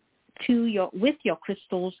communicate with your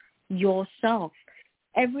crystals yourself.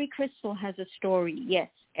 Every crystal has a story, yes.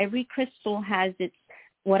 Every crystal has its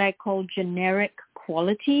what I call generic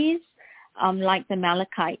qualities, like the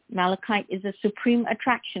malachite. Malachite is a supreme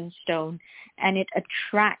attraction stone, and it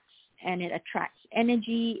attracts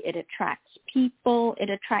energy, it attracts people, it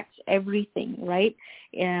attracts everything, right?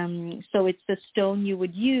 So it's the stone you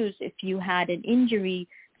would use if you had an injury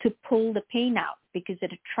to pull the pain out, because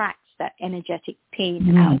it attracts that energetic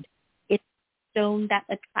pain out. It's the stone that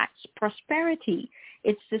attracts prosperity.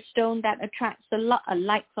 It's the stone that attracts a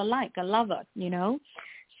like for like, a lover,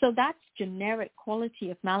 So that's generic quality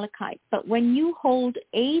of malachite. But when you hold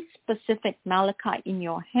a specific malachite in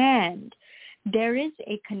your hand, there is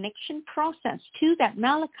a connection process to that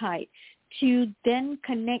malachite to then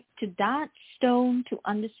connect to that stone, to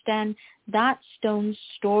understand that stone's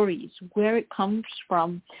stories, where it comes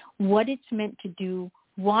from, what it's meant to do,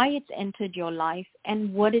 why it's entered your life,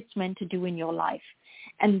 and what it's meant to do in your life.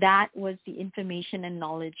 And that was the information and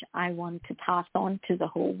knowledge I want to pass on to the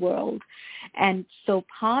whole world. And so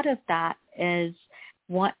part of that is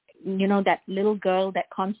what, that little girl that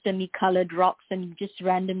constantly colored rocks and just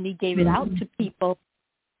randomly gave it out to people.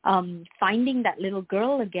 Finding that little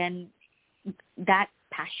girl again, that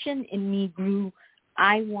passion in me grew.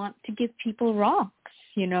 I want to give people rocks,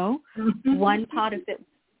 One part of it,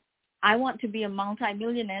 I want to be a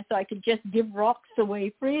multimillionaire so I could just give rocks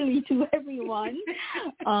away freely to everyone.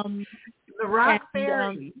 The rock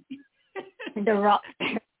fairy. The rock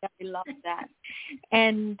fairy. I love that.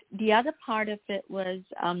 And the other part of it was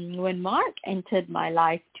when Mark entered my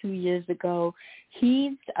life 2 years ago,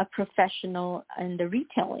 he's a professional in the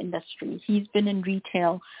retail industry. He's been in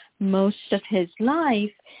retail most of his life.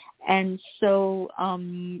 And so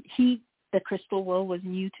the crystal world was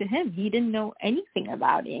new to him. He didn't know anything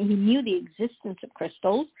about it. He knew the existence of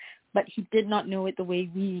crystals, but he did not know it the way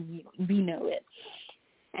we know it.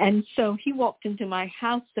 And so he walked into my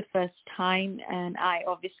house the first time, and I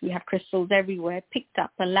obviously have crystals everywhere, picked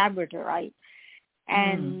up a labradorite.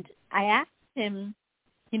 And I asked him,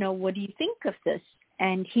 what do you think of this?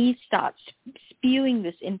 And he starts spewing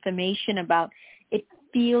this information about it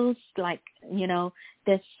feels like,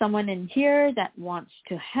 there's someone in here that wants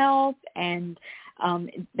to help, and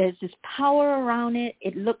there's this power around it.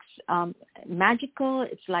 It looks magical.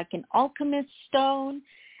 It's like an alchemist stone.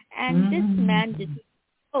 And this man just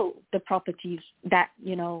the properties that,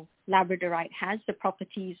 labradorite has, the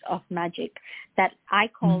properties of magic that I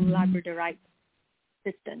call labradorite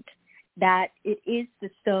resistant, that it is the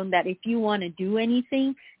stone that if you want to do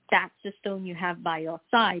anything, that's the stone you have by your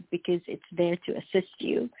side because it's there to assist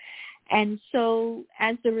you. And so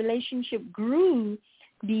as the relationship grew,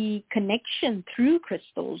 the connection through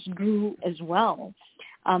crystals grew as well.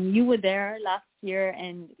 You were there last year,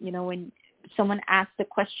 and, you know, when someone asked a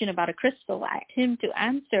question about a crystal, I asked him to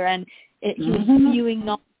answer, and he was spewing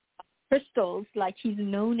knowledge about crystals like he's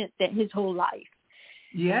known it his whole life.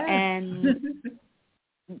 Yeah.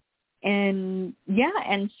 And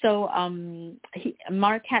so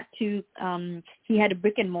Mark had to, he had a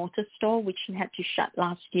brick and mortar store, which he had to shut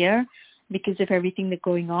last year because of everything that's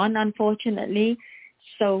going on, unfortunately.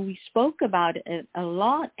 So we spoke about it a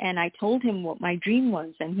lot, and I told him what my dream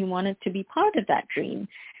was, and he wanted to be part of that dream.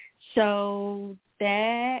 So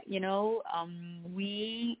there, you know,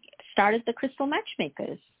 we started the Crystal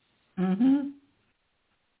Matchmakers. Mm-hmm.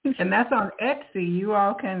 And that's on Etsy. You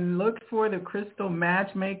all can look for the Crystal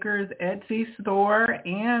Matchmakers Etsy store,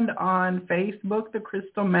 and on Facebook, the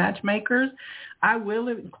Crystal Matchmakers. I will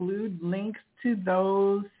include links to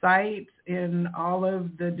those sites in all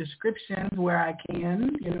of the descriptions where I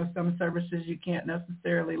can. You know, some services you can't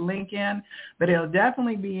necessarily link in, but it'll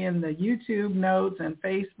definitely be in the YouTube notes and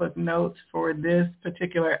Facebook notes for this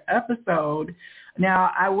particular episode.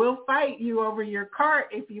 Now, I will fight you over your cart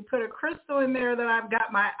if you put a crystal in there that I've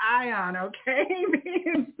got my eye on, okay?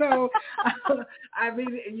 So, I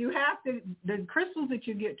mean, you have to, the crystals that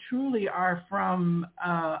you get truly are from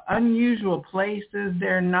unusual places.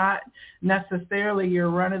 They're not necessarily your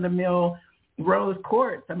run-of-the-mill rose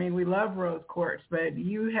quartz. I mean, we love rose quartz, but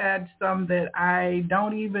you had some that I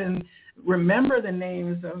don't even remember the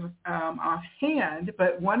names of offhand.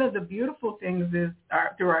 But one of the beautiful things is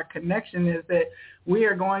through our connection is that we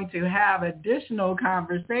are going to have additional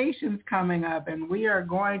conversations coming up, and we are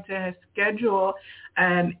going to schedule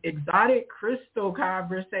an exotic crystal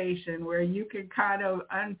conversation where you can kind of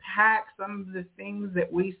unpack some of the things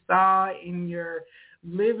that we saw in your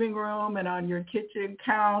living room and on your kitchen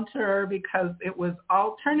counter, because it was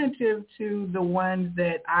alternative to the ones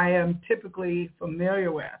that I am typically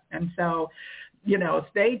familiar with. And so, you know,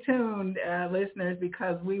 stay tuned, listeners,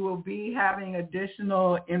 because we will be having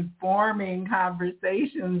additional informing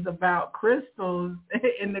conversations about crystals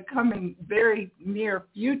in the coming very near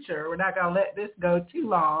future. We're not going to let this go too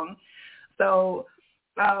long. So,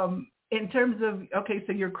 in terms of, okay,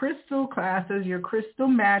 so your crystal classes, your crystal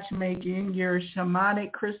matchmaking, your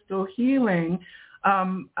shamanic crystal healing,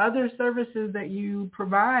 other services that you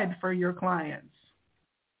provide for your clients?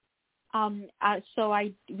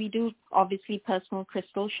 We do obviously personal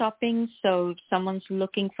crystal shopping. So if someone's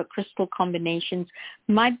looking for crystal combinations,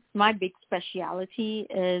 my big specialty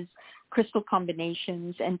is crystal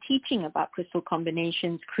combinations and teaching about crystal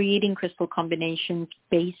combinations, creating crystal combinations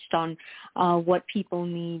based on what people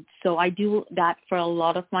need. So I do that for a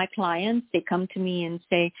lot of my clients. They come to me and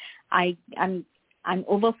say, I'm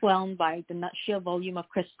overwhelmed by the sheer volume of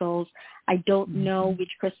crystals. I don't know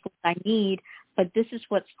which crystals I need, but this is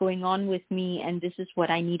what's going on with me, and this is what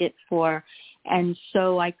I need it for. And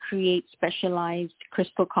so I create specialized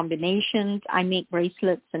crystal combinations. I make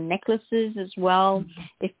bracelets and necklaces as well,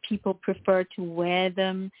 if people prefer to wear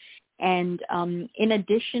them. And in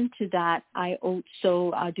addition to that, I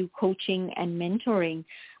also do coaching and mentoring,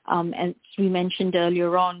 as we mentioned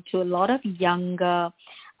earlier on, to a lot of younger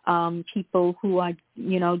people who are,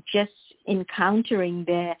 you know, just encountering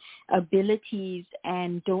their abilities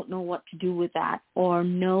and don't know what to do with that, or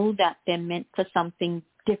know that they're meant for something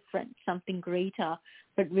different, something greater,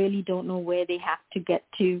 but really don't know where they have to get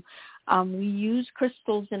to. We use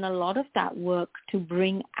crystals in a lot of that work to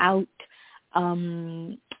bring out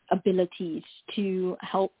abilities, to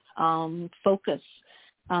help focus,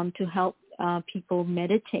 to help people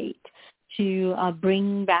meditate, to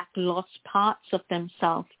bring back lost parts of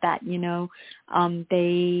themselves that, you know,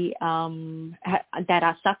 they that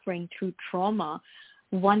are suffering through trauma.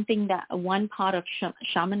 One part of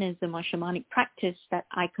shamanism or shamanic practice that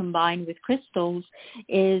I combine with crystals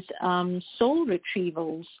is soul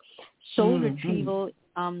retrievals. Soul retrieval,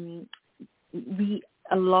 a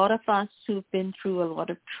lot of us who've been through a lot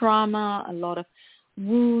of trauma, a lot of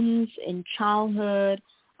wounds in childhood,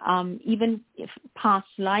 even if past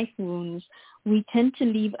life wounds, we tend to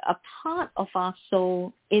leave a part of our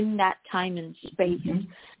soul in that time and space.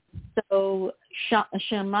 So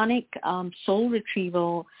shamanic soul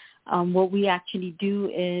retrieval, what we actually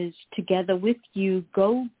do is, together with you,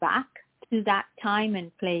 go back to that time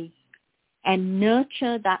and place and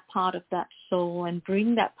nurture that part of that soul and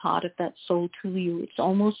bring that part of that soul to you. It's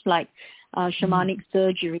almost like shamanic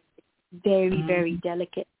surgery, very, very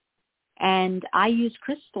delicate. And I use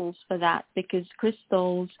crystals for that, because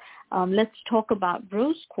crystals, let's talk about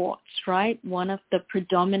rose quartz, right? One of the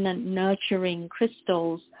predominant nurturing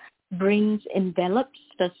crystals envelops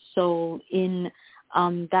the soul in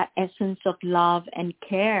that essence of love and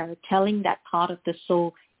care, telling that part of the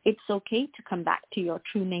soul, it's okay to come back to your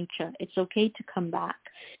true nature. It's okay to come back.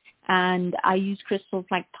 And I use crystals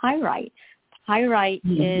like pyrite. Pyrite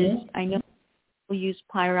is, I know people use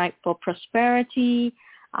pyrite for prosperity.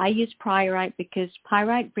 I use pyrite because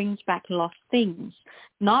pyrite brings back lost things.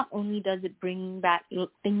 Not only does it bring back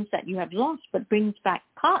things that you have lost, but brings back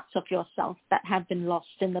parts of yourself that have been lost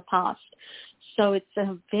in the past. So it's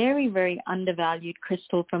a very, very undervalued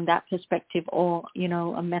crystal from that perspective, or, you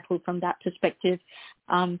know, a metal from that perspective,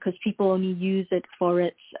 because people only use it for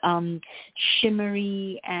its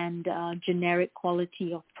shimmery and generic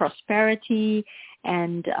quality of prosperity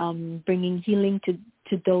and bringing healing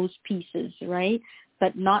to those pieces, right?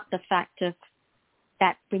 But not the fact of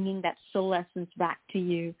that bringing that soul essence back to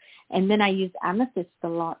you. And then I use amethyst a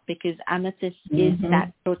lot because amethyst is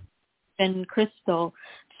that protection crystal.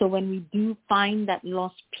 So when we do find that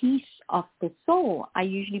lost piece of the soul, I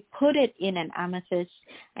usually put it in an amethyst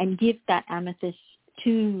and give that amethyst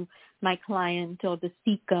to my client or the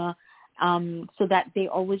seeker, so that they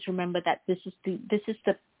always remember that this is the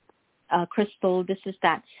crystal, this is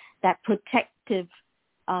that protective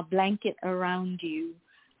blanket around you,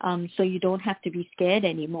 so you don't have to be scared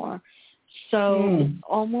anymore. So it's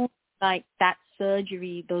almost like that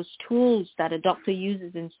surgery, those tools that a doctor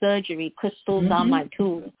uses in surgery, crystals are my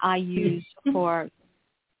tools I use for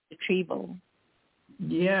retrieval.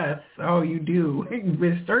 Yes. Oh, you do.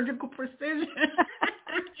 With surgical precision.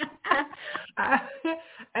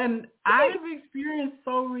 And I've experienced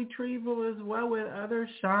soul retrieval as well with other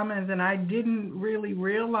shamans, and I didn't really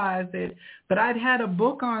realize it. But I'd had a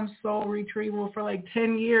book on soul retrieval for like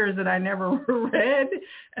 10 years that I never read,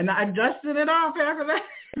 and I dusted it off after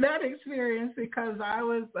that experience because I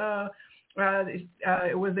was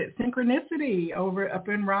it was at Synchronicity up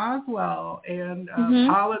in Roswell, and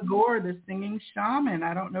Paula Gore, the singing shaman.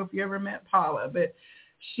 I don't know if you ever met Paula, but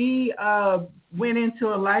she went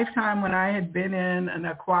into a lifetime when I had been in an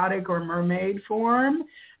aquatic or mermaid form,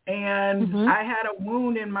 and I had a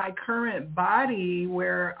wound in my current body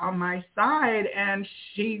where on my side, and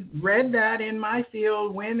she read that in my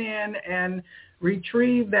field, went in and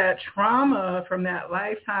retrieved that trauma from that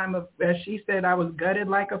lifetime of, as she said, I was gutted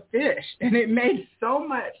like a fish, and it made so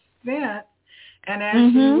much sense. And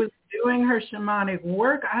as she was doing her shamanic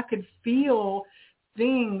work, I could feel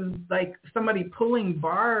things like somebody pulling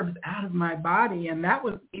barbs out of my body, and that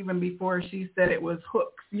was even before she said it was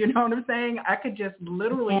hooks. You know what I'm saying? I could just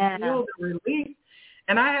literally feel the relief,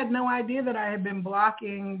 and I had no idea that I had been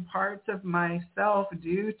blocking parts of myself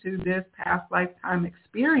due to this past lifetime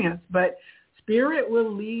experience. But Spirit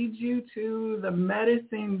will lead you to the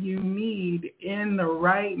medicine you need in the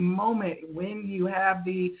right moment when you have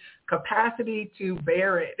the capacity to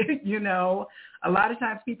bear it. You know, a lot of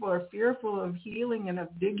times people are fearful of healing and of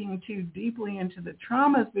digging too deeply into the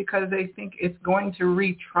traumas because they think it's going to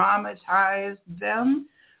re-traumatize them,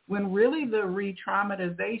 when really the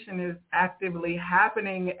re-traumatization is actively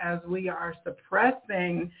happening as we are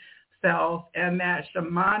suppressing self, and that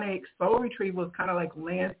shamanic soul retrieval is kind of like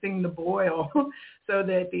lancing the boil so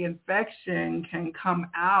that the infection can come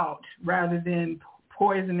out rather than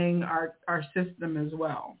poisoning our system as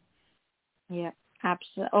well. Yeah,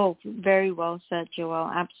 absolutely. Oh, very well said,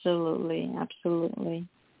 Joelle. Absolutely, absolutely.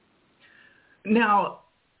 Now,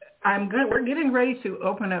 we're getting ready to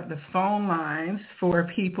open up the phone lines for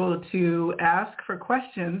people to ask for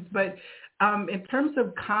questions, but in terms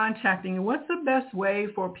of contacting you, what's the best way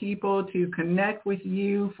for people to connect with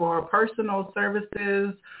you for personal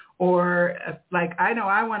services? Or like, I know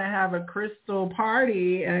I want to have a crystal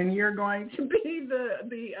party, and you're going to be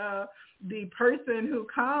the person who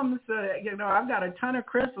comes. You know, I've got a ton of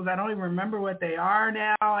crystals. I don't even remember what they are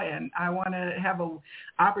now, and I want to have an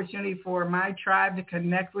opportunity for my tribe to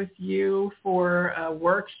connect with you for a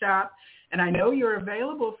workshop. And I know you're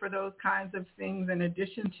available for those kinds of things in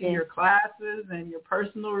addition to your classes and your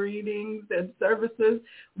personal readings and services.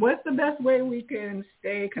 What's the best way we can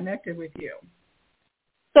stay connected with you?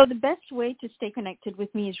 So the best way to stay connected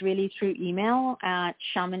with me is really through email at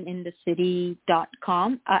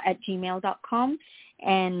shamaninthecity.com, at gmail.com.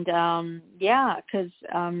 And because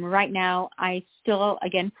right now I still,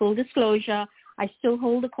 again, full disclosure, I still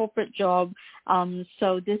hold a corporate job.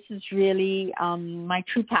 So this is really my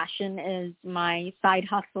true passion, is my side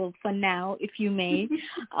hustle for now, if you may.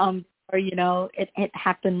 Or, you know, it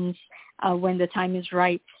happens when the time is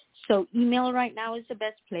right. So email right now is the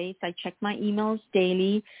best place. I check my emails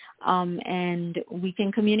daily, and we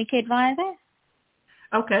can communicate via there.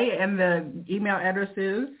 Okay, and the email address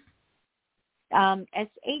is? SHAMAN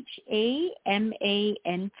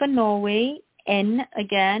for Norway, N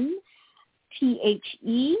again,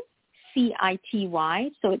 THECITY.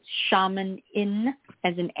 So it's shaman in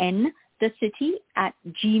as an N, the city at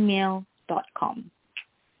gmail.com.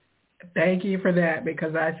 Thank you for that,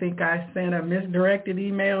 because I think I sent a misdirected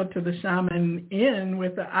email to the shaman in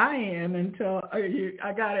with the IN until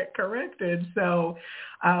I got it corrected. So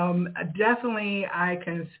definitely I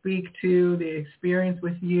can speak to the experience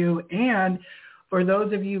with you. And for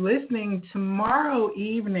those of you listening, tomorrow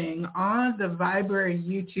evening on the Vibrary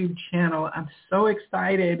YouTube channel, I'm so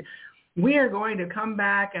excited. We are going to come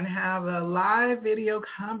back and have a live video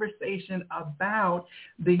conversation about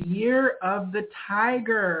the year of the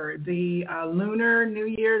tiger, the Lunar New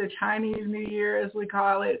Year, the Chinese New Year as we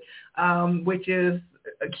call it, which is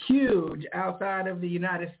huge outside of the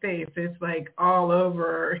United States. It's like all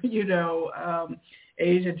over,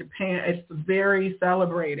 Asia, Japan. It's very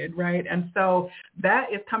celebrated, right? And so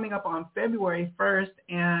that is coming up on February 1st.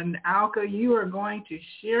 And Alka, you are going to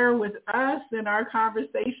share with us in our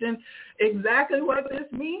conversation exactly what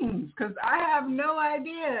this means, because I have no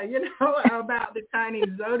idea, about the Chinese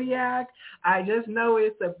zodiac. I just know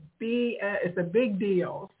it's a big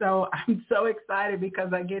deal. So I'm so excited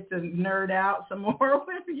because I get to nerd out some more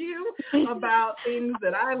with you about things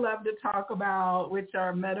that I love to talk about, which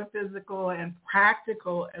are metaphysical and practical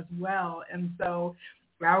as well. And so,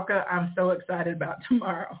 Alka, I'm so excited about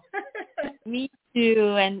tomorrow. Me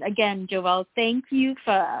too. And again, Joelle, thank you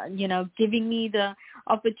for, giving me the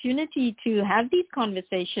opportunity to have these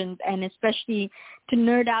conversations and especially to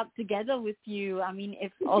nerd out together with you. I mean,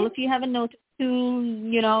 if all of you haven't noticed, two,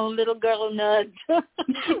 little girl nerds,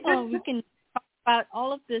 we can talk about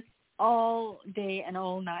all of this all day and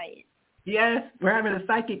all night. Yes, we're having a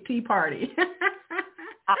psychic tea party.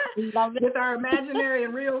 I love it. With our imaginary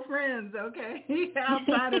and real friends, okay,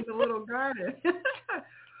 outside of the little garden.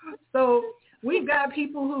 So we've got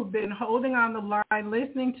people who've been holding on the line,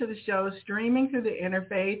 listening to the show, streaming through the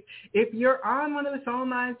interface. If you're on one of the phone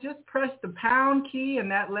lines, just press the pound key, and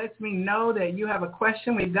that lets me know that you have a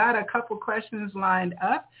question. We've got a couple questions lined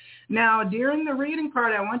up. Now, during the reading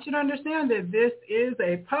part, I want you to understand that this is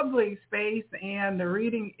a public space, and the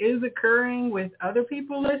reading is occurring with other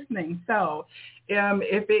people listening. So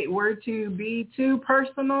if it were to be too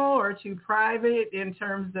personal or too private in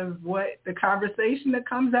terms of what the conversation that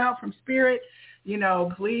comes out from Spirit,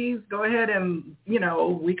 please go ahead and,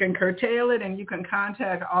 we can curtail it and you can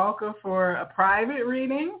contact Alka for a private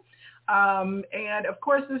reading. And of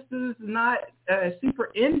course, this is not a super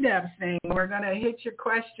in-depth thing. We're going to hit your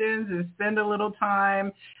questions and spend a little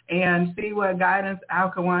time and see what guidance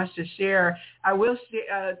Alka wants to share. I will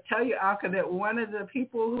tell you, Alka, that one of the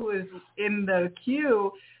people who is in the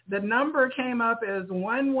queue, the number came up as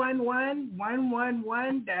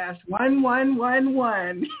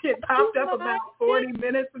 111-111-1111. It popped up about 40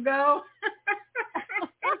 minutes ago.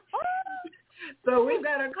 So we've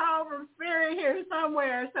got a call from Spirit here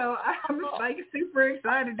somewhere. So I'm like super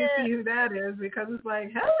excited to see who that is, because it's like,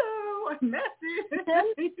 hello, a message.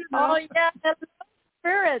 Oh, yeah, that's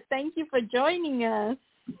Spirit. Thank you for joining us.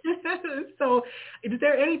 So is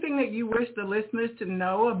there anything that you wish the listeners to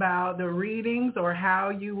know about the readings or how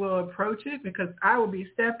you will approach it? Because I will be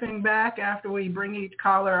stepping back after we bring each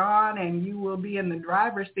caller on and you will be in the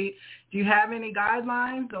driver's seat. Do you have any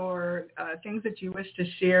guidelines or things that you wish to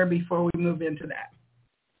share before we move into that?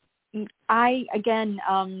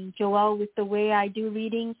 Joelle, with the way I do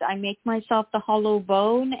readings, I make myself the hollow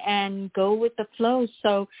bone and go with the flow.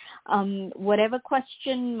 So whatever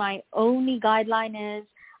question my only guideline is,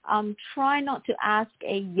 try not to ask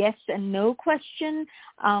a yes and no question,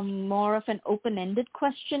 more of an open-ended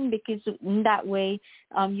question, because in that way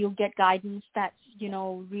you'll get guidance that's,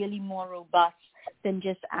 really more robust than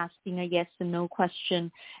just asking a yes and no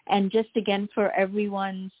question. And just again, for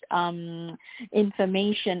everyone's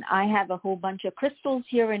information, I have a whole bunch of crystals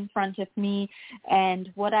here in front of me.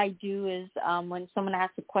 And what I do is when someone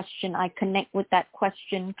asks a question, I connect with that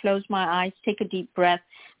question, close my eyes, take a deep breath,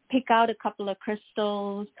 pick out a couple of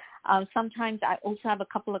crystals. Sometimes I also have a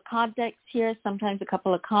couple of card decks here, sometimes a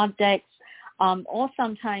couple of card decks. Or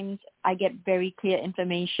sometimes I get very clear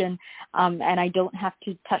information and I don't have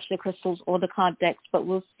to touch the crystals or the card decks, but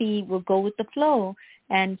we'll go with the flow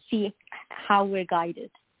and see how we're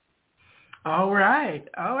guided. All right.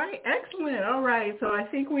 Excellent. All right. So I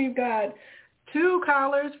think we've got 2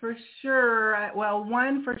 callers for sure. Well,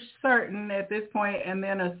 one for certain at this point, and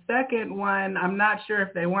then a second one. I'm not sure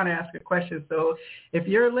if they want to ask a question. So if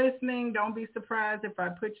you're listening, don't be surprised if I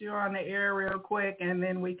put you on the air real quick, and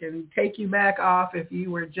then we can take you back off if you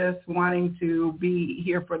were just wanting to be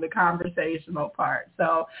here for the conversational part.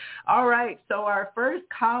 So, all right. So our first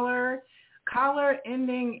caller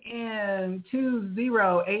ending in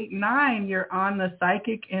 2089, you're on the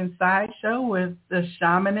Psychic Inside Show with the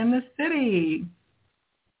Shaman in the City.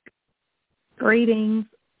 Greetings.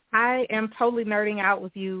 I am totally nerding out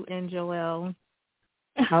with you and Joelle.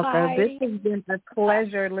 Alka, this has been a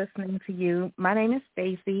pleasure listening to you. My name is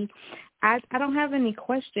Stacy. I don't have any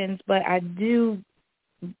questions, but I do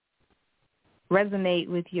resonate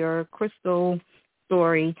with your crystal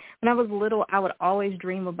story. When I was little, I would always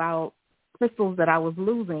dream about crystals that I was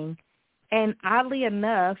losing. And oddly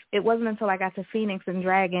enough, it wasn't until I got to Phoenix and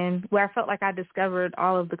Dragon where I felt like I discovered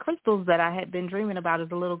all of the crystals that I had been dreaming about as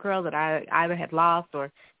a little girl that I either had lost or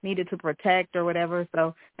needed to protect or whatever.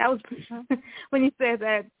 So that was when you said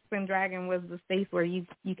that and Dragon was the space where you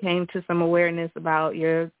came to some awareness about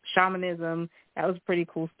your shamanism. That was a pretty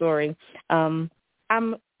cool story. I'm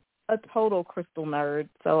a total crystal nerd,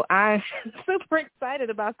 so I'm super excited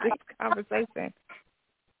about this conversation.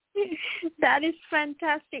 That is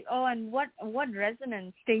fantastic. Oh, and what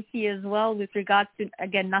resonance, Stacey, as well, with regards to,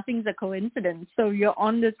 again, nothing's a coincidence. So you're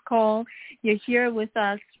on this call, you're here with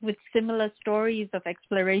us with similar stories of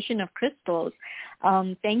exploration of crystals.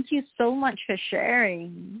 Thank you so much for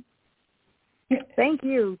sharing. Thank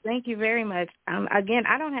you very much. Again,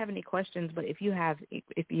 I don't have any questions, but if you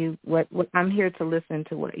what I'm here to listen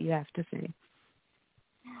to what you have to say.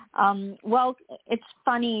 Well, it's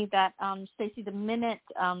funny that, Stacey, the minute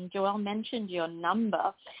Joelle mentioned your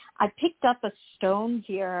number, I picked up a stone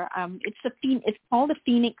here. It's called a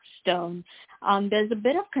Phoenix stone. There's a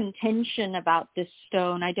bit of contention about this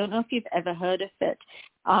stone. I don't know if you've ever heard of it.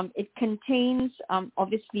 It contains,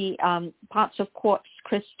 obviously, parts of quartz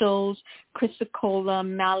crystals, chrysocolla,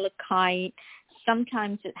 malachite.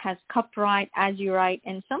 Sometimes it has cuprite, azurite,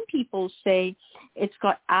 and some people say it's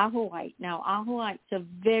got ahoite. Now, ahoite's a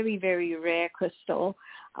very, very rare crystal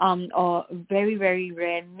or very, very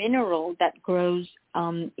rare mineral that grows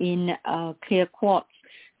in clear quartz.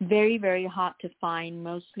 Very, very hard to find,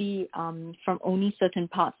 mostly from only certain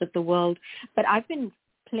parts of the world. But I've been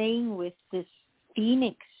playing with this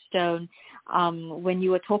Phoenix stone when you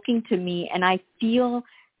were talking to me, and I feel,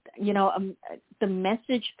 the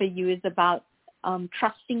message for you is about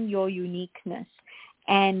trusting your uniqueness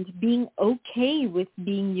and being okay with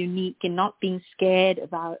being unique and not being scared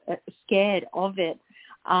of it.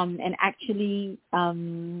 And actually,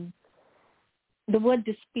 the word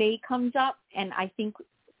display comes up, and I think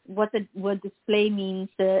what the word display means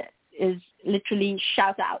is literally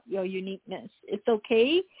shout out your uniqueness. It's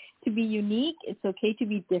okay to be unique. It's okay to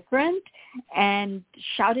be different, and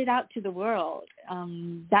shout it out to the world.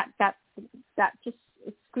 That just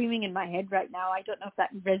is screaming in my head right now. I don't know if that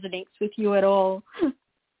resonates with you at all.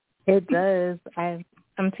 It does.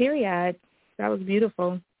 I'm teary-eyed. That was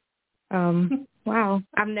beautiful. Wow.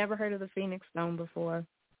 I've never heard of the Phoenix stone before.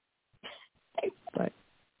 But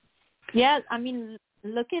yeah, I mean,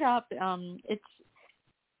 look it up. It's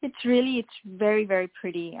very, very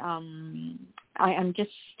pretty. I'm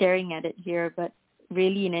just staring at it here, but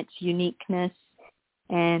really in its uniqueness,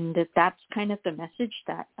 and that's kind of the message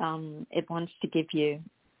that it wants to give you.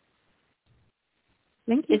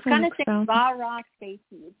 Thank you. It's kind of saying, rah, Stacey.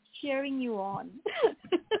 It's cheering you on.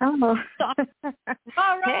 Oh. Rah.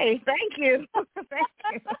 Hey, thank you. Thank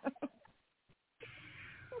you.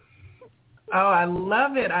 Oh, I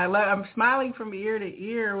love it. I'm smiling from ear to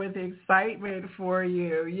ear with excitement for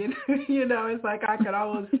you. You know, it's like I could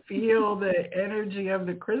almost feel the energy of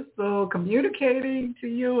the crystal communicating to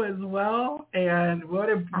you as well. And what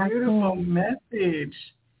a beautiful message.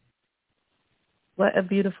 What a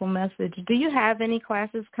beautiful message. Do you have any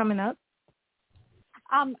classes coming up?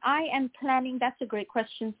 I am planning, that's a great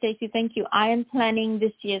question, Stacey. Thank you. I am planning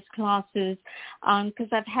this year's classes because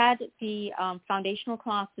I've had the foundational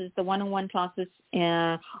classes, the one-on-one classes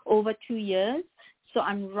over 2 years. So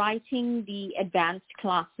I'm writing the advanced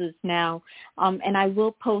classes now, and I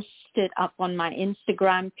will post it up on my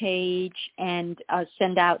Instagram page and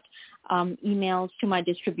send out emails to my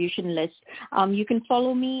distribution list. You can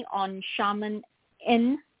follow me on Shaman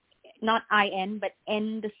N, not I-N, but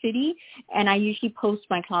N the city, and I usually post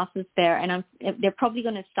my classes there, and they're probably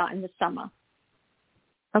going to start in the summer.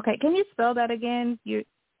 Okay, can you spell that again?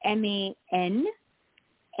 MANNTHECITY.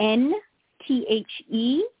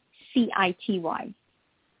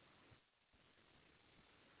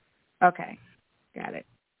 Okay, got it.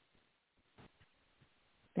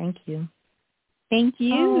 Thank you. Thank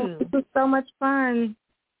you. Oh, this was so much fun.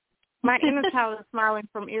 My inner child is smiling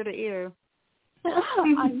from ear to ear.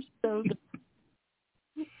 I'm so good.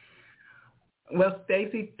 Well,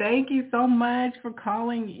 Stacey, thank you so much for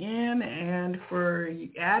calling in and for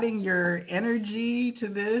adding your energy to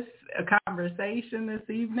this conversation this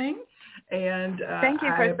evening. And thank you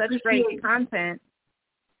for such great content.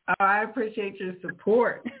 I appreciate your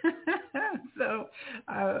support. So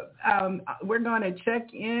we're going to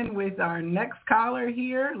check in with our next caller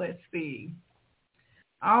here. Let's see.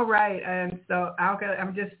 All right. And so, Alka,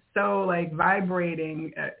 I'm just so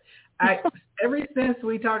vibrating. Ever since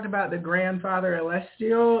we talked about the grandfather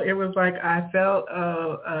celestial, it was like I felt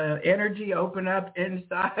energy open up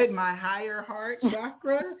inside my higher heart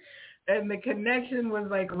chakra, and the connection was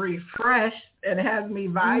refreshed and has me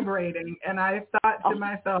vibrating. And I thought to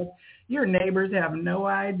myself, your neighbors have no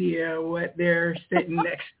idea what they're sitting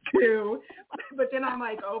next to. But then I'm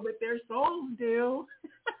like, oh, but their souls do.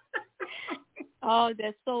 Oh,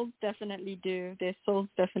 their souls definitely do. Their souls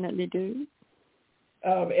definitely do.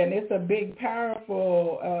 And it's a big,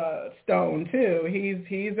 powerful stone too.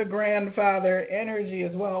 He's a grandfather energy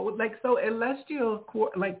as well. So celestial,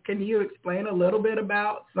 can you explain a little bit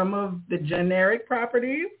about some of the generic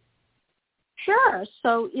properties? Sure.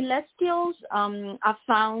 So celestials are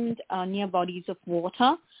found near bodies of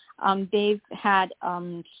water. They've had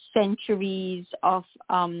centuries of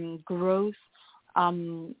growth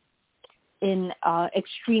in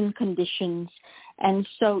extreme conditions. And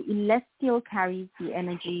so celestial carries the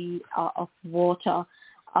energy of water.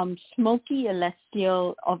 Smoky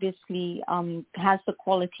celestial obviously has the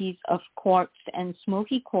qualities of quartz and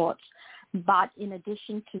smoky quartz. But in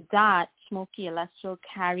addition to that, smoky celestial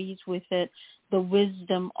carries with it the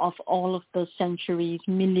wisdom of all of those centuries,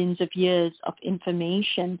 millions of years of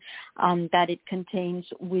information that it contains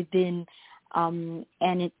within, and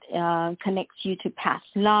it connects you to past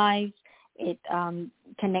lives. It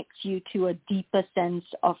connects you to a deeper sense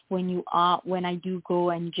of when I do go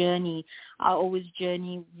and journey. I always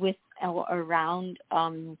journey with or around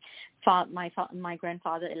my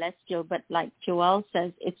grandfather celestial, but like Joelle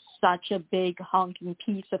says, it's such a big honking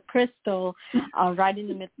piece of crystal right in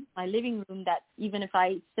the middle of my living room that even if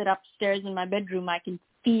I sit upstairs in my bedroom, I can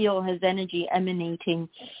feel his energy emanating.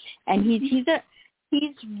 And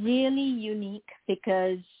he's really unique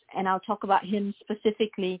because, and I'll talk about him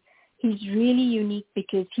specifically, he's really unique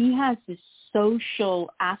because he has this social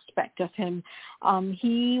aspect of him.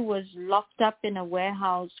 He was locked up in a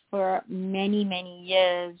warehouse for many, many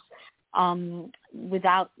years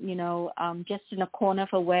without, just in a corner of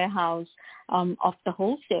a warehouse of the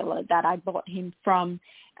wholesaler that I bought him from.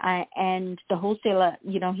 And the wholesaler,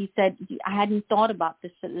 he said, I hadn't thought about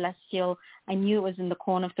this celestial. I knew it was in the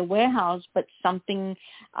corner of the warehouse, but something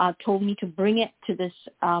told me to bring it to this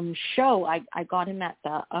show. I got him at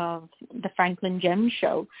the Franklin Gem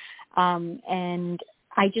show. And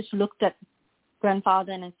I just looked at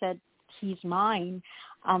grandfather and I said, he's mine.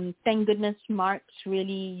 Thank goodness Mark's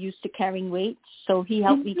really used to carrying weights. So he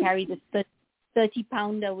helped me carry this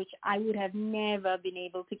 30-pounder, which I would have never been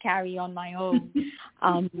able to carry on my own,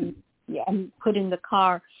 and put in the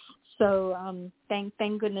car. So thank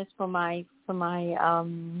goodness for my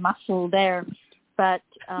muscle there. But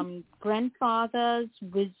grandfather's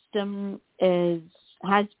wisdom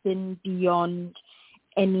has been beyond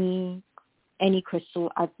any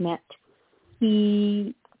crystal I've met.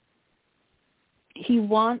 He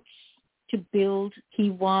wants to build. He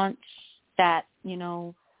wants that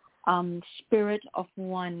spirit of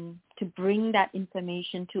one, to bring that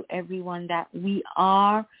information to everyone that we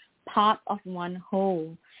are part of one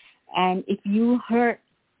whole. And if you hurt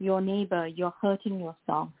your neighbor, you're hurting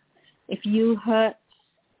yourself. If you hurt,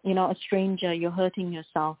 a stranger, you're hurting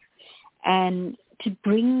yourself. And to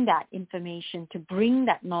bring that information, to bring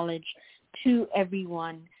that knowledge to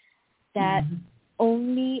everyone, that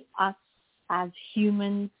only us as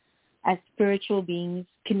humans, as spiritual beings,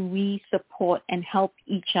 can we support and help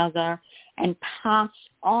each other and pass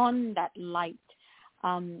on that light.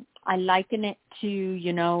 I liken it to,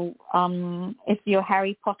 if you're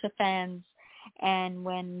Harry Potter fans, and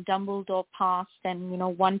when Dumbledore passed and,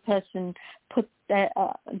 one person put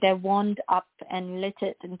their wand up and lit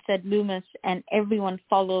it and said Loomis, and everyone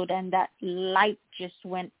followed, and that light just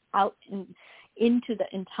went out into the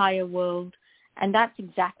entire world. And that's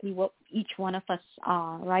exactly what each one of us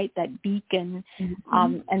are, right? That beacon.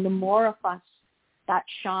 And the more of us that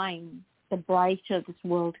shine, the brighter this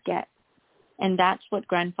world gets. And that's what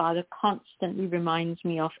grandfather constantly reminds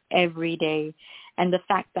me of every day. And the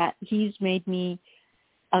fact that he's made me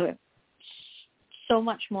so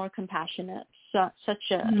much more compassionate,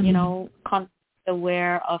 such a,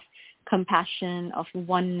 aware of compassion, of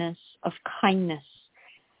oneness, of kindness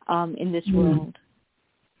in this world.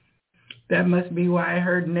 That must be why I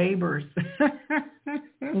heard neighbors.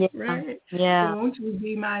 Yeah. Right? Yeah. Won't you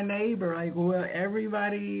be my neighbor? Like, well,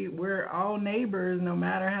 everybody, we're all neighbors no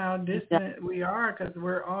matter how distant we are, because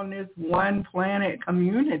we're on this one planet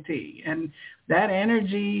community. And that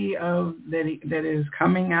energy that is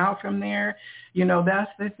coming out from there,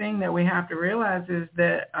 that's the thing that we have to realize is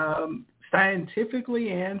that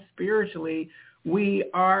scientifically and spiritually, we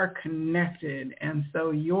are connected. And so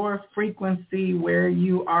your frequency where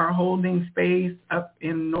you are holding space up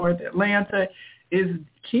in North Atlanta is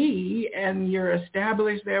key, and you're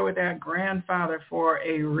established there with that grandfather for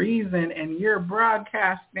a reason, and you're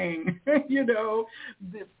broadcasting,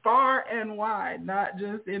 far and wide, not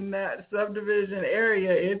just in that subdivision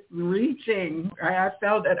area. It's reaching. I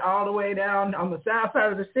felt it all the way down on the south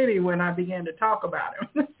side of the city when I began to talk about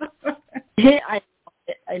him.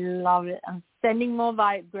 I love it. I'm sending more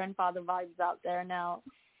grandfather vibes out there now.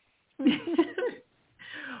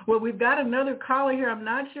 Well, we've got another caller here. I'm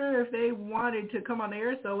not sure if they wanted to come on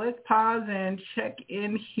air, so let's pause and check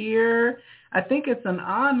in here. I think it's an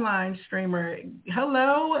online streamer.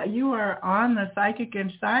 Hello, you are on the Psychic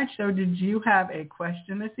Inside Show. Did you have a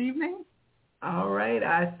question this evening? All right,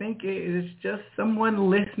 I think it is just someone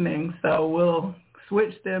listening, so we'll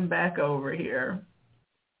switch them back over here.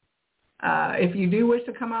 If you do wish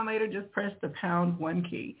to come on later, just press the #1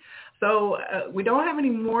 key. So we don't have any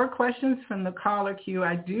more questions from the caller queue.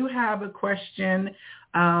 I do have a question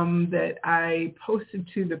that I posted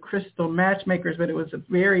to the Crystal Matchmakers, but it was a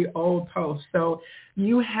very old post. So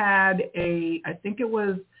you had I think it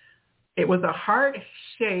was a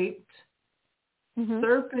heart-shaped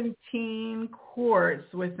serpentine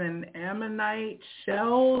quartz with an ammonite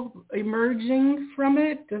shell emerging from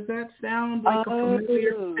it. Does that sound like a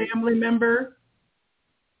familiar family member?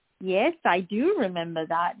 Yes, I do remember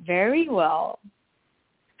that very well.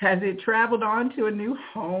 Has it traveled on to a new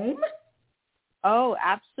home? Oh,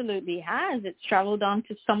 absolutely has. It's traveled on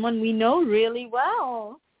to someone we know really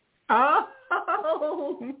well. Oh,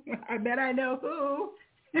 I bet I know who.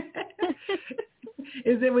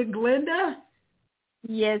 Is it with Glenda?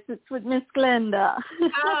 Yes, it's with Miss Glenda.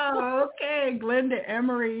 Oh, okay. Glenda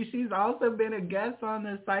Emery. She's also been a guest on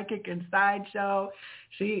the Psychic Inside Show.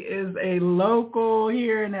 She is a local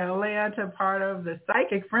here in Atlanta, part of the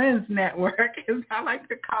Psychic Friends Network, as I like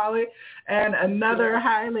to call it, and another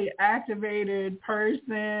highly activated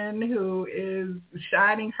person who is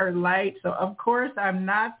shining her light. So, of course, I'm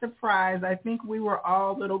not surprised. I think we were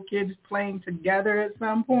all little kids playing together at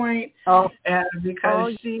some point.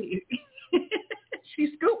 Because she...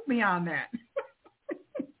 She scooped me on that.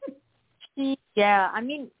 Yeah, I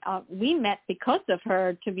mean, we met because of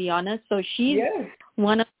her, to be honest. So she's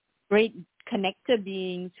one of the great connector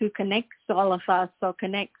beings who connects all of us, or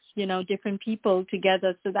connects, different people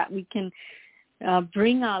together so that we can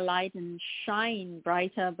bring our light and shine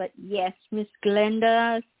brighter. But yes, Miss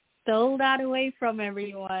Glenda stole that away from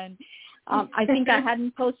everyone. I think I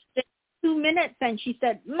hadn't posted 2 minutes and she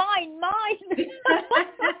said, mine.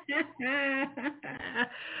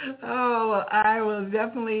 Oh, I will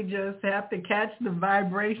definitely just have to catch the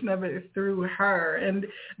vibration of it through her. And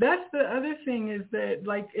that's the other thing, is that,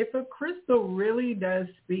 like, if a crystal really does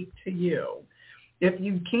speak to you, if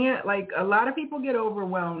you can't, like, a lot of people get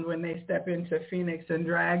overwhelmed when they step into Phoenix and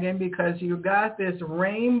Dragon, because you got this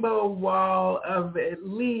rainbow wall of at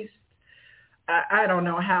least, I don't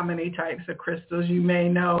know how many types of crystals. You may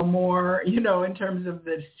know more, in terms of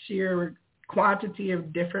the sheer quantity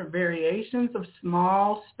of different variations of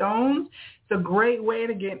small stones. It's a great way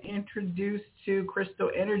to get introduced to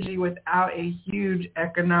crystal energy without a huge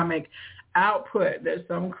economic output that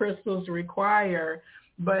some crystals require.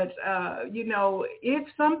 But, if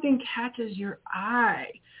something catches your eye,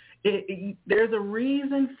 there's a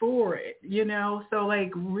reason for it, So,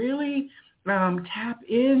 like, really tap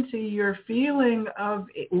into your feeling of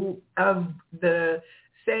the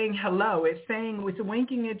saying hello. It's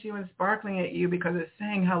winking at you and sparkling at you because it's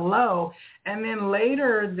saying hello. And then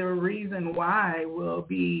later the reason why will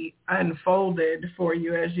be unfolded for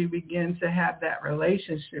you as you begin to have that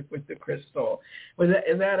relationship with the crystal.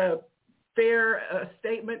 Is that a fair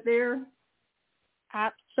statement there?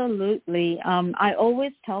 Absolutely. I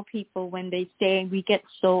always tell people when they say we get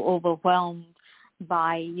so overwhelmed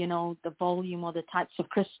by, the volume or the types of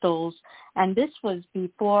crystals. And this was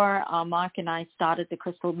before Mark and I started the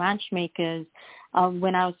Crystal Matchmakers,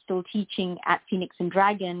 when I was still teaching at Phoenix and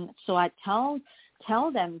Dragon. So I tell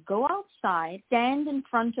tell them, go outside, stand in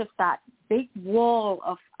front of that big wall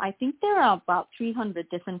of, I think there are about 300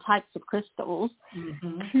 different types of crystals.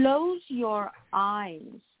 Close your eyes,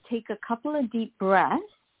 take a couple of deep breaths,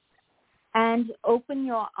 and open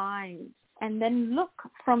your eyes, and then look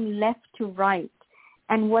from left to right.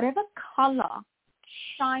 And whatever color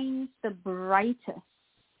shines the brightest,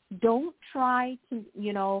 don't try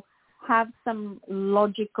to, have some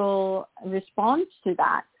logical response to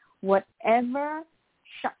that. Whatever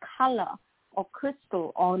color or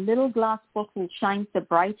crystal or little glass bottle shines the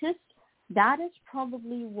brightest, that is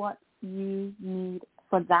probably what you need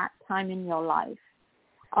for that time in your life.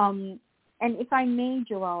 And if I may,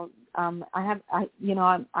 Joelle, I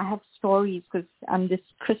have stories because I'm this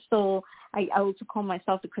crystal. I also call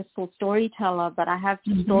myself the crystal storyteller, but I have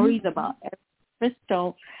stories about every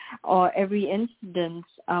crystal or every incident.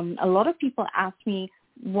 A lot of people ask me,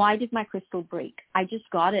 why did my crystal break? I just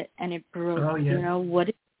got it and it broke. Oh, yes. What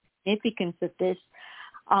is the significance of this?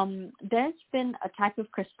 There's been a type of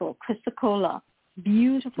crystal, chrysocolla,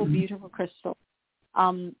 beautiful, beautiful crystal.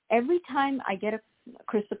 Every time I get a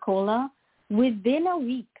chrysocolla, within a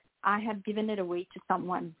week, I have given it away to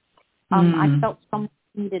someone. I felt someone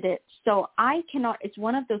needed it. So I cannot, it's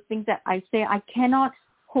one of those things that I say, I cannot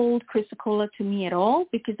hold chrysocolla to me at all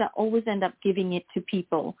because I always end up giving it to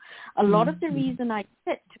people. A lot of the reason I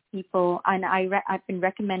give it to people, and I've been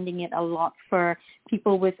recommending it a lot for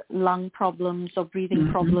people with lung problems or breathing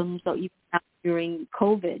problems, or even during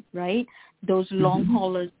COVID, right? Those long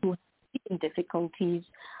haulers who have breathing difficulties.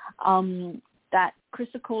 That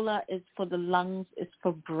chrysocolla is for the lungs, it's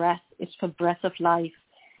for breath of life.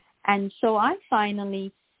 And so I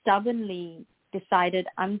finally stubbornly decided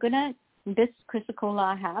this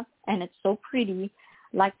chrysocolla I have, and it's so pretty,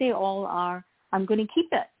 like they all are, I'm going to keep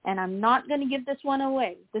it, and I'm not going to give this one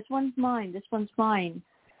away. This one's mine. This one's mine.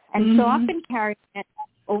 And so I've been carrying it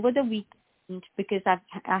over the weekend because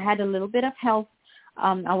I had a little bit of health.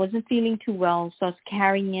 I wasn't feeling too well, so I was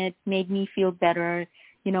carrying it, made me feel better,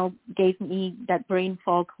 gave me that brain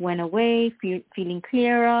fog went away, feeling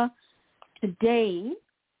clearer. Today,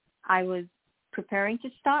 I was preparing to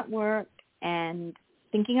start work and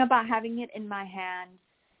thinking about having it in my hand.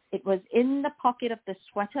 It was in the pocket of the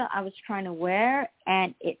sweater I was trying to wear,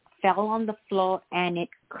 and it fell on the floor and it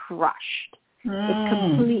crushed. It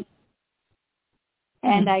complete.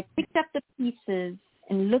 And I picked up the pieces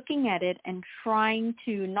and looking at it and trying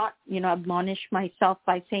to not, admonish myself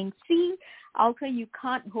by saying, see, Alka, you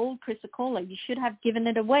can't hold chrysocolla. You should have given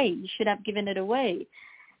it away. You should have given it away.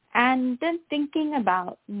 And then thinking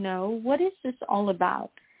about, no, what is this all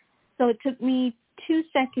about? So it took me 2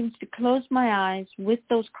 seconds to close my eyes with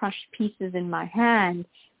those crushed pieces in my hand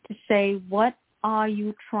to say, what are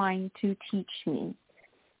you trying to teach me?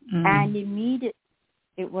 And immediately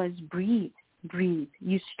it was breathe.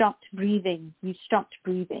 You stopped breathing. We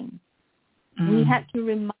had to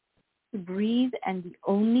remind you to breathe, and the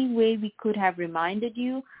only way we could have reminded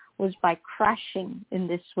you was by crashing in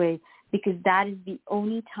this way, because that is the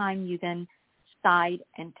only time you then sighed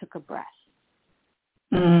and took a breath.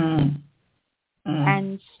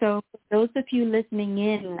 And so for those of you listening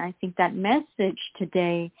in, I think that message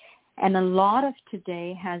today and a lot of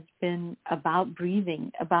today has been about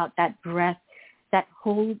breathing, about that breath,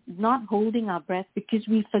 not holding our breath because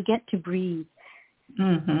we forget to breathe.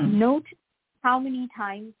 Note how many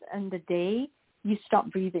times in the day you stop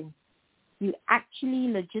breathing. You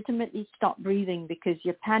actually legitimately stop breathing because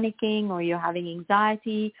you're panicking or you're having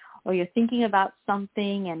anxiety or you're thinking about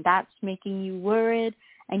something and that's making you worried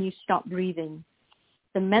and you stop breathing.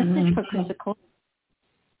 The message for critical,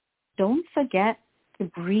 don't forget to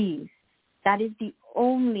breathe. That is the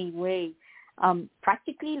only way.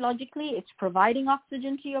 Practically, logically, it's providing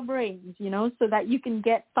oxygen to your brains, so that you can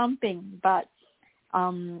get pumping. But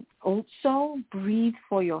also breathe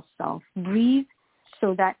for yourself. Breathe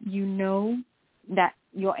so that you know that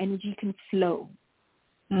your energy can flow.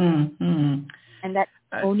 And that's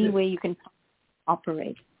the only way you can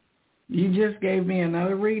operate. You just gave me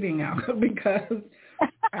another reading, Alka, because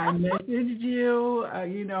I messaged you,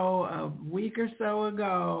 a week or so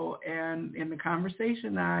ago, and in the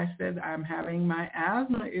conversation I said I'm having my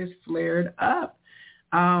asthma is flared up.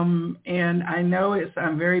 And I know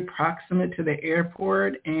I'm very proximate to the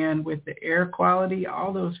airport, and with the air quality,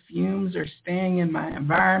 all those fumes are staying in my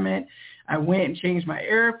environment. I went and changed my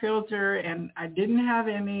air filter, and I didn't have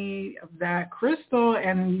any of that crystal,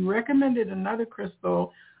 and you recommended another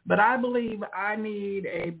crystal, but I believe I need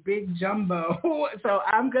a big jumbo. So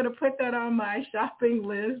I'm going to put that on my shopping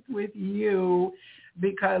list with you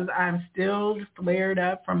because I'm still flared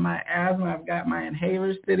up from my asthma. I've got my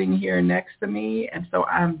inhaler sitting here next to me, and so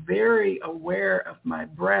I'm very aware of my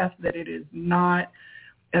breath, that it is not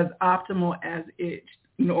as optimal as it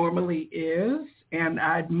normally is. And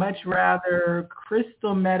I'd much rather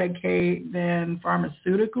crystal medicate than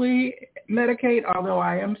pharmaceutically medicate, although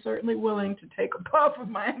I am certainly willing to take a puff of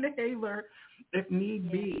my inhaler if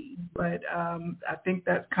need be. But I think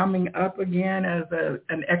that's coming up again as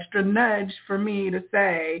an extra nudge for me to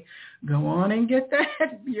say, go on and get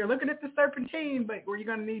that. You're looking at the serpentine, but we're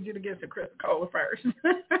going to need you to get the crystal cola first.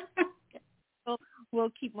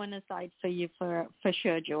 We'll keep one aside for you for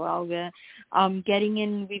sure, Joelle. We're getting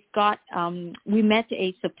in. We've got we met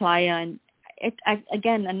a supplier, and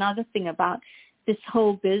again, another thing about this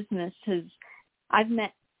whole business is I've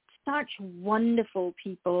met such wonderful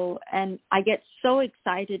people, and I get so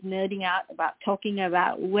excited nerding out about talking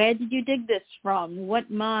about where did you dig this from,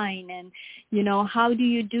 what mine, and how do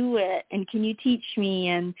you do it, and can you teach me?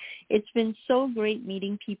 And it's been so great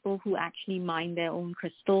meeting people who actually mine their own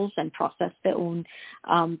crystals and process their own,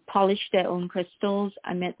 polish their own crystals.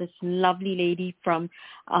 I met this lovely lady from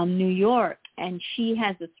New York, and she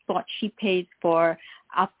has a spot she pays for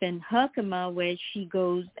up in Herkimer, where she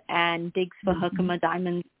goes and digs for Herkimer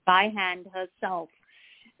diamonds by hand herself.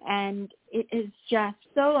 And it is just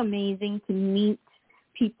so amazing to meet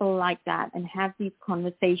people like that and have these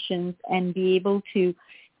conversations and be able to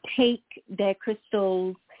take their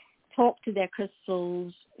crystals, talk to their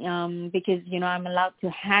crystals, because, I'm allowed to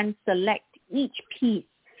hand select each piece.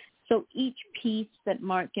 So each piece that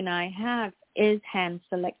Mark and I have is hand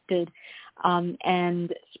selected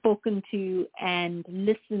and spoken to and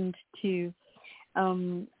listened to.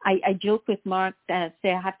 I joke with Mark that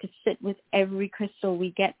say I have to sit with every crystal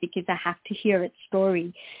we get because I have to hear its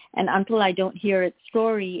story. And until I don't hear its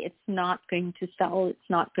story, it's not going to sell. It's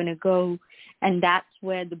not going to go. And that's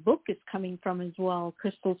where the book is coming from as well,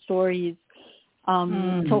 Crystal Stories,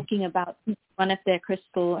 talking about one of their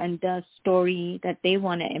crystal and the story that they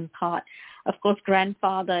want to impart. Of course,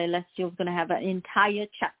 Grandfather Alessio's going to have an entire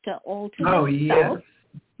chapter all to himself.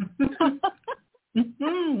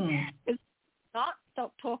 It's not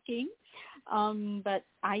stop talking, but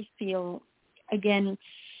I feel, again,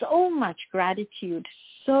 so much gratitude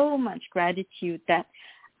that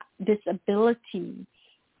this ability,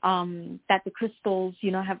 that the crystals,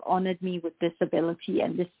 have honored me with this ability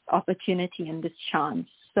and this opportunity and this chance.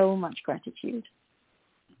 So much gratitude.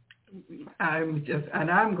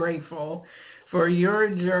 I'm grateful for your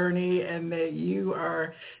journey and that you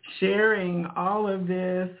are sharing all of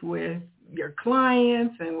this with your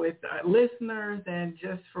clients and with listeners, and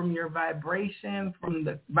just from your vibration, from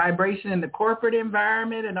the vibration in the corporate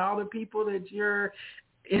environment and all the people that you're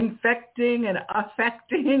infecting and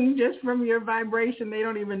affecting just from your vibration. They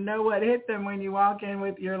don't even know what hit them when you walk in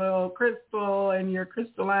with your little crystal and your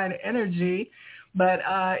crystalline energy. But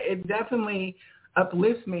it definitely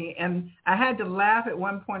uplifts me. And I had to laugh at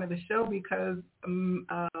one point of the show because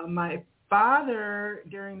my father,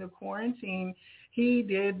 during the quarantine, he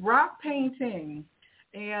did rock painting.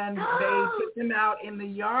 And they put them out in the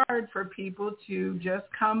yard for people to just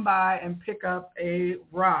come by and pick up a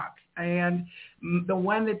rock. And the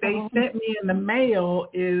one that they sent me in the mail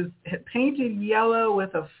is painted yellow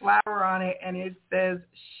with a flower on it, and it says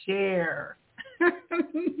share.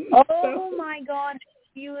 Oh, my God.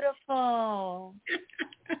 Beautiful.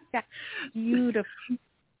 That's beautiful.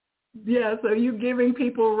 Yeah, so you giving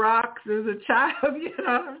people rocks as a child, you know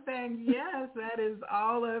what I'm saying? Yes, that is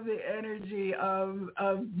all of the energy of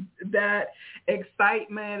that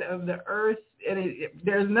excitement of the earth. And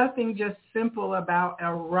there's nothing just simple about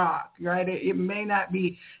a rock, right? It may not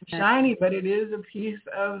be shiny, but it is a piece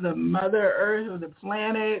of the Mother Earth, of the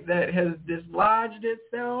planet that has dislodged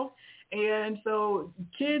itself. And so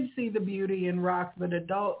kids see the beauty in rocks, but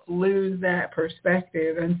adults lose that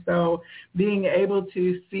perspective. And so being able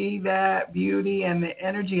to see that beauty and the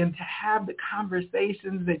energy and to have the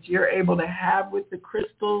conversations that you're able to have with the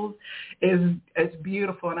crystals is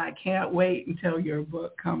beautiful. And I can't wait until your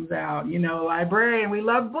book comes out. You know, librarian, we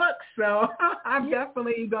love books. So I'm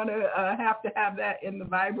definitely going to have that in the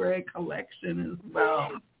library collection as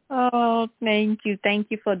well. Oh, thank you. Thank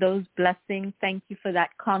you for those blessings. Thank you for that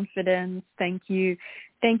confidence. Thank you.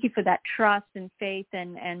 Thank you for that trust and faith.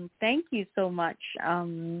 And thank you so much,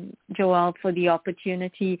 Joelle, for the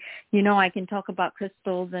opportunity. You know, I can talk about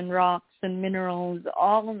crystals and rocks and minerals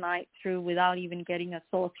all night through without even getting a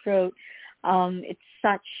sore throat. It's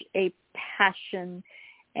such a passion.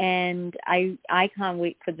 And I can't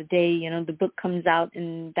wait for the day, you know, the book comes out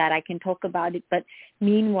and that I can talk about it. But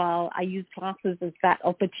meanwhile, I use classes as that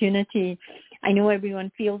opportunity I know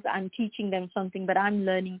everyone feels I'm teaching them something, but I'm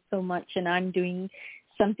learning so much, and I'm doing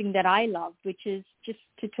something that I love, which is just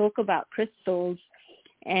to talk about crystals.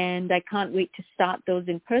 And I can't wait to start those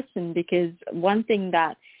in person, because one thing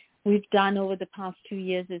that we've done over the past 2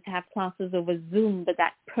 years is have classes over Zoom, but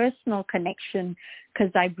that personal connection,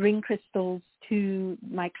 because I bring crystals to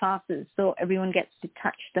my classes so everyone gets to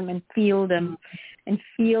touch them and feel them and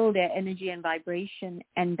feel their energy and vibration.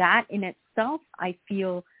 And that in itself, I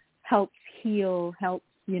feel helps heal, helps,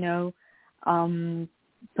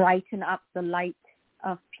 brighten up the light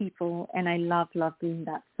of people. And I love doing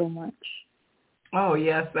that so much. Oh,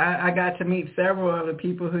 yes. I got to meet several of the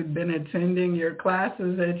people who'd been attending your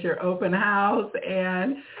classes at your open house.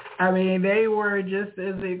 And, I mean, they were just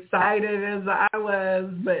as excited as I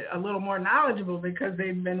was, but a little more knowledgeable because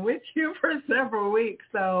they'd been with you for several weeks.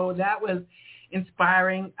 So that was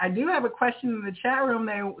inspiring. I do have a question in the chat room.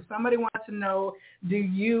 Somebody wants to know, do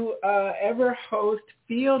you ever host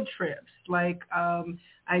field trips? Like,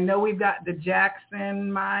 I know we've got the Jackson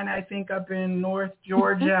mine, I think, up in North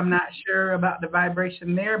Georgia. I'm not sure about the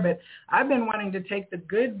vibration there, but I've been wanting to take the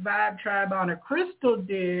Good Vibe Tribe on a crystal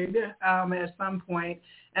dig at some point.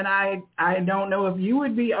 And I don't know if you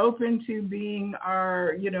would be open to being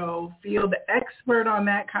our, field expert on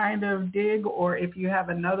that kind of dig, or if you have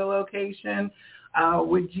another location.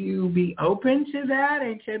 Would you be open to that?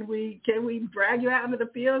 And can we drag you out into the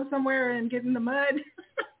field somewhere and get in the mud?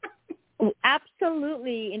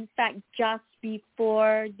 Absolutely. In fact, just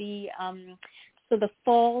before the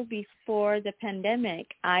fall before the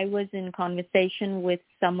pandemic, I was in conversation with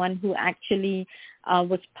someone who actually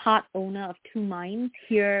was part owner of 2 mines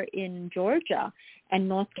here in Georgia and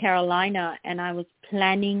North Carolina, and I was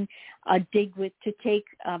planning a dig to take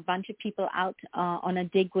a bunch of people out on a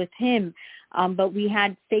dig with him. But we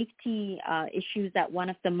had safety issues at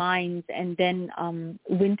one of the mines, and then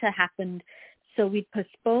winter happened. So we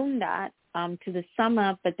postponed that to the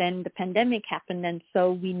summer, but then the pandemic happened, and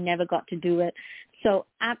so we never got to do it. So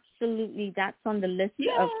absolutely, that's on the list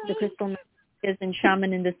of the crystal masters and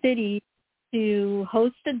shaman in the city, to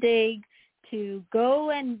host a dig, to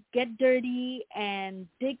go and get dirty and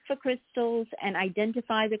dig for crystals and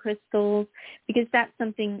identify the crystals, because that's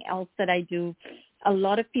something else that I do. A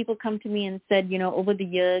lot of people come to me and said, over the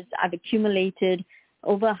years, I've accumulated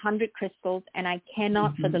over 100 crystals, and I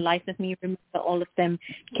cannot for the life of me remember all of them.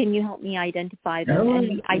 Can you help me identify them?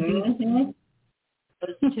 And I do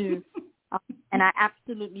those too. And I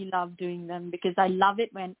absolutely love doing them, because I love it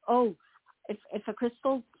when, if a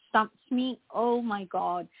crystal stumps me, oh my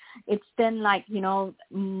God, it's then like,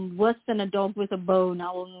 worse than a dog with a bone.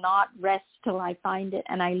 I will not rest till I find it.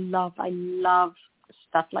 And I love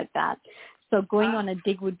stuff like that. So going on a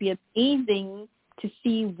dig would be amazing to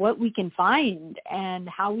see what we can find and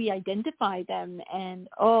how we identify them. And,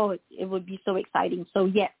 it would be so exciting. So,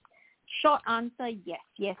 yes. Short answer,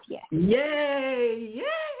 yes. Yay!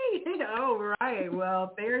 All right.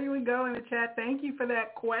 Well, there you go in the chat. Thank you for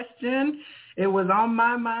that question. It was on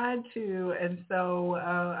my mind, too. And so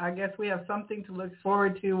I guess we have something to look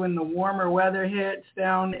forward to when the warmer weather hits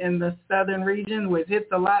down in the southern region, which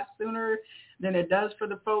hits a lot sooner than it does for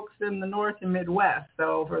the folks in the North and Midwest.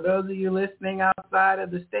 So for those of you listening outside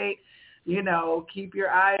of the state, keep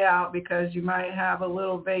your eye out, because you might have a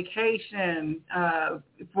little vacation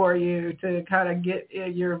for you to kind of get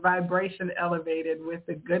your vibration elevated with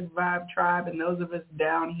the Good Vibe Tribe and those of us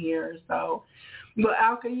down here. So, well,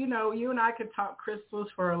 Alka, you and I could talk crystals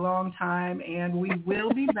for a long time, and we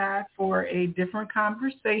will be back for a different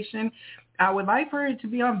conversation. I would like for it to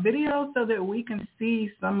be on video so that we can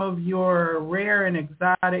see some of your rare and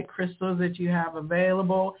exotic crystals that you have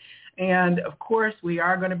available. And, of course, we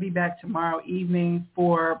are going to be back tomorrow evening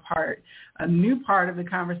for a new part of the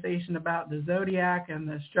conversation about the zodiac and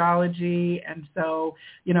the astrology. And so,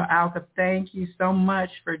 Alka, thank you so much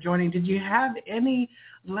for joining. Did you have any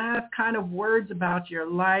last kind of words about your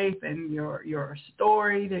life and your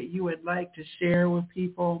story that you would like to share with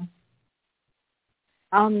people?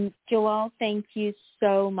 Joelle, thank you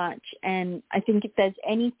so much. And I think if there's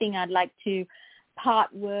anything I'd like to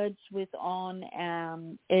part words with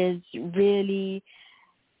is really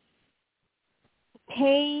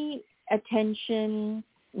pay attention,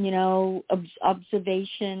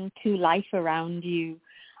 observation to life around you,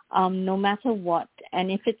 no matter what.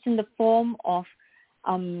 And if it's in the form of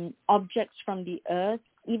objects from the earth,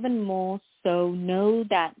 even more so, know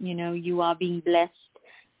that, you are being blessed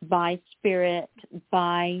by spirit,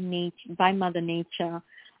 by nature, by Mother Nature,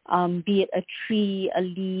 be it a tree, a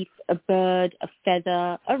leaf, a bird, a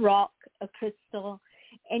feather, a rock, a crystal,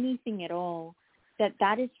 anything at all,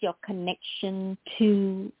 that is your connection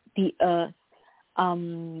to the earth.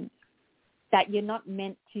 that you're not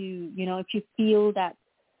meant to, if you feel that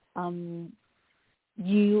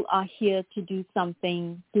you are here to do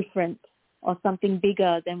something different or something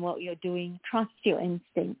bigger than what you're doing, trust your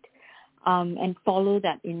instinct and follow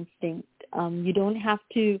that instinct. You don't have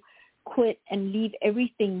to quit and leave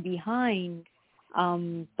everything behind,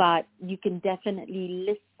 but you can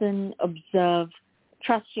definitely listen, observe,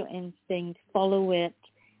 trust your instinct, follow it,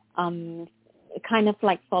 kind of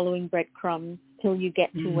like following breadcrumbs till you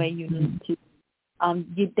get to where you need to.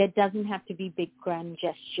 There doesn't have to be big grand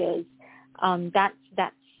gestures.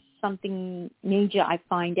 That's something major. I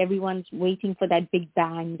find everyone's waiting for that big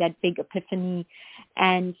bang, that big epiphany,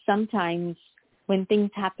 and sometimes when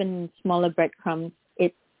things happen in smaller breadcrumbs,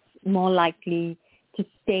 it's more likely to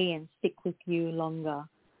stay and stick with you longer.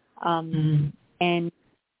 And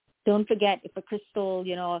don't forget, if a crystal,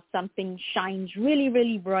 or something shines really,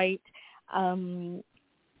 really bright from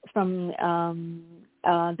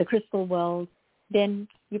the crystal world, then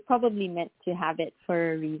you're probably meant to have it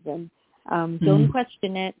for a reason. Don't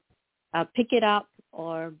question it. Pick it up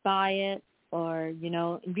or buy it or,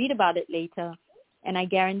 read about it later. And I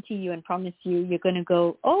guarantee you and promise you, you're going to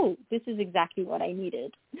go, oh, this is exactly what I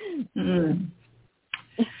needed.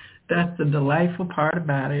 That's the delightful part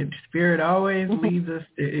about it. Spirit always leads us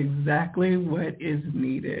to exactly what is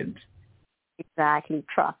needed. Exactly.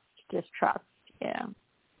 Trust. Just trust. Yeah.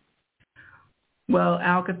 Well,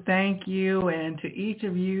 Alka, thank you. And to each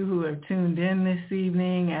of you who have tuned in this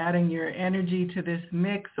evening, adding your energy to this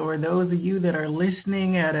mix, or those of you that are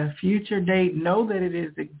listening at a future date, know that it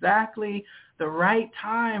is exactly the right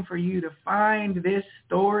time for you to find this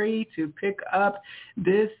story, to pick up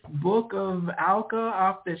this book of Alka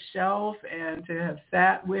off the shelf and to have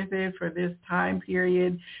sat with it for this time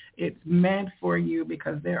period. It's meant for you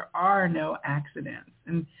because there are no accidents.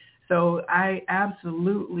 And so I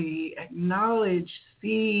absolutely acknowledge,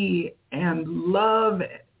 see, and love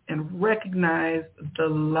and recognize the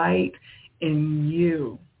light in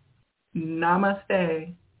you.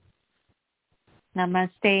 Namaste. Namaste.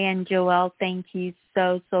 And Joelle, thank you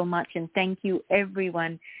so, so much. And thank you,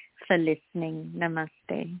 everyone, for listening.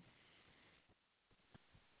 Namaste.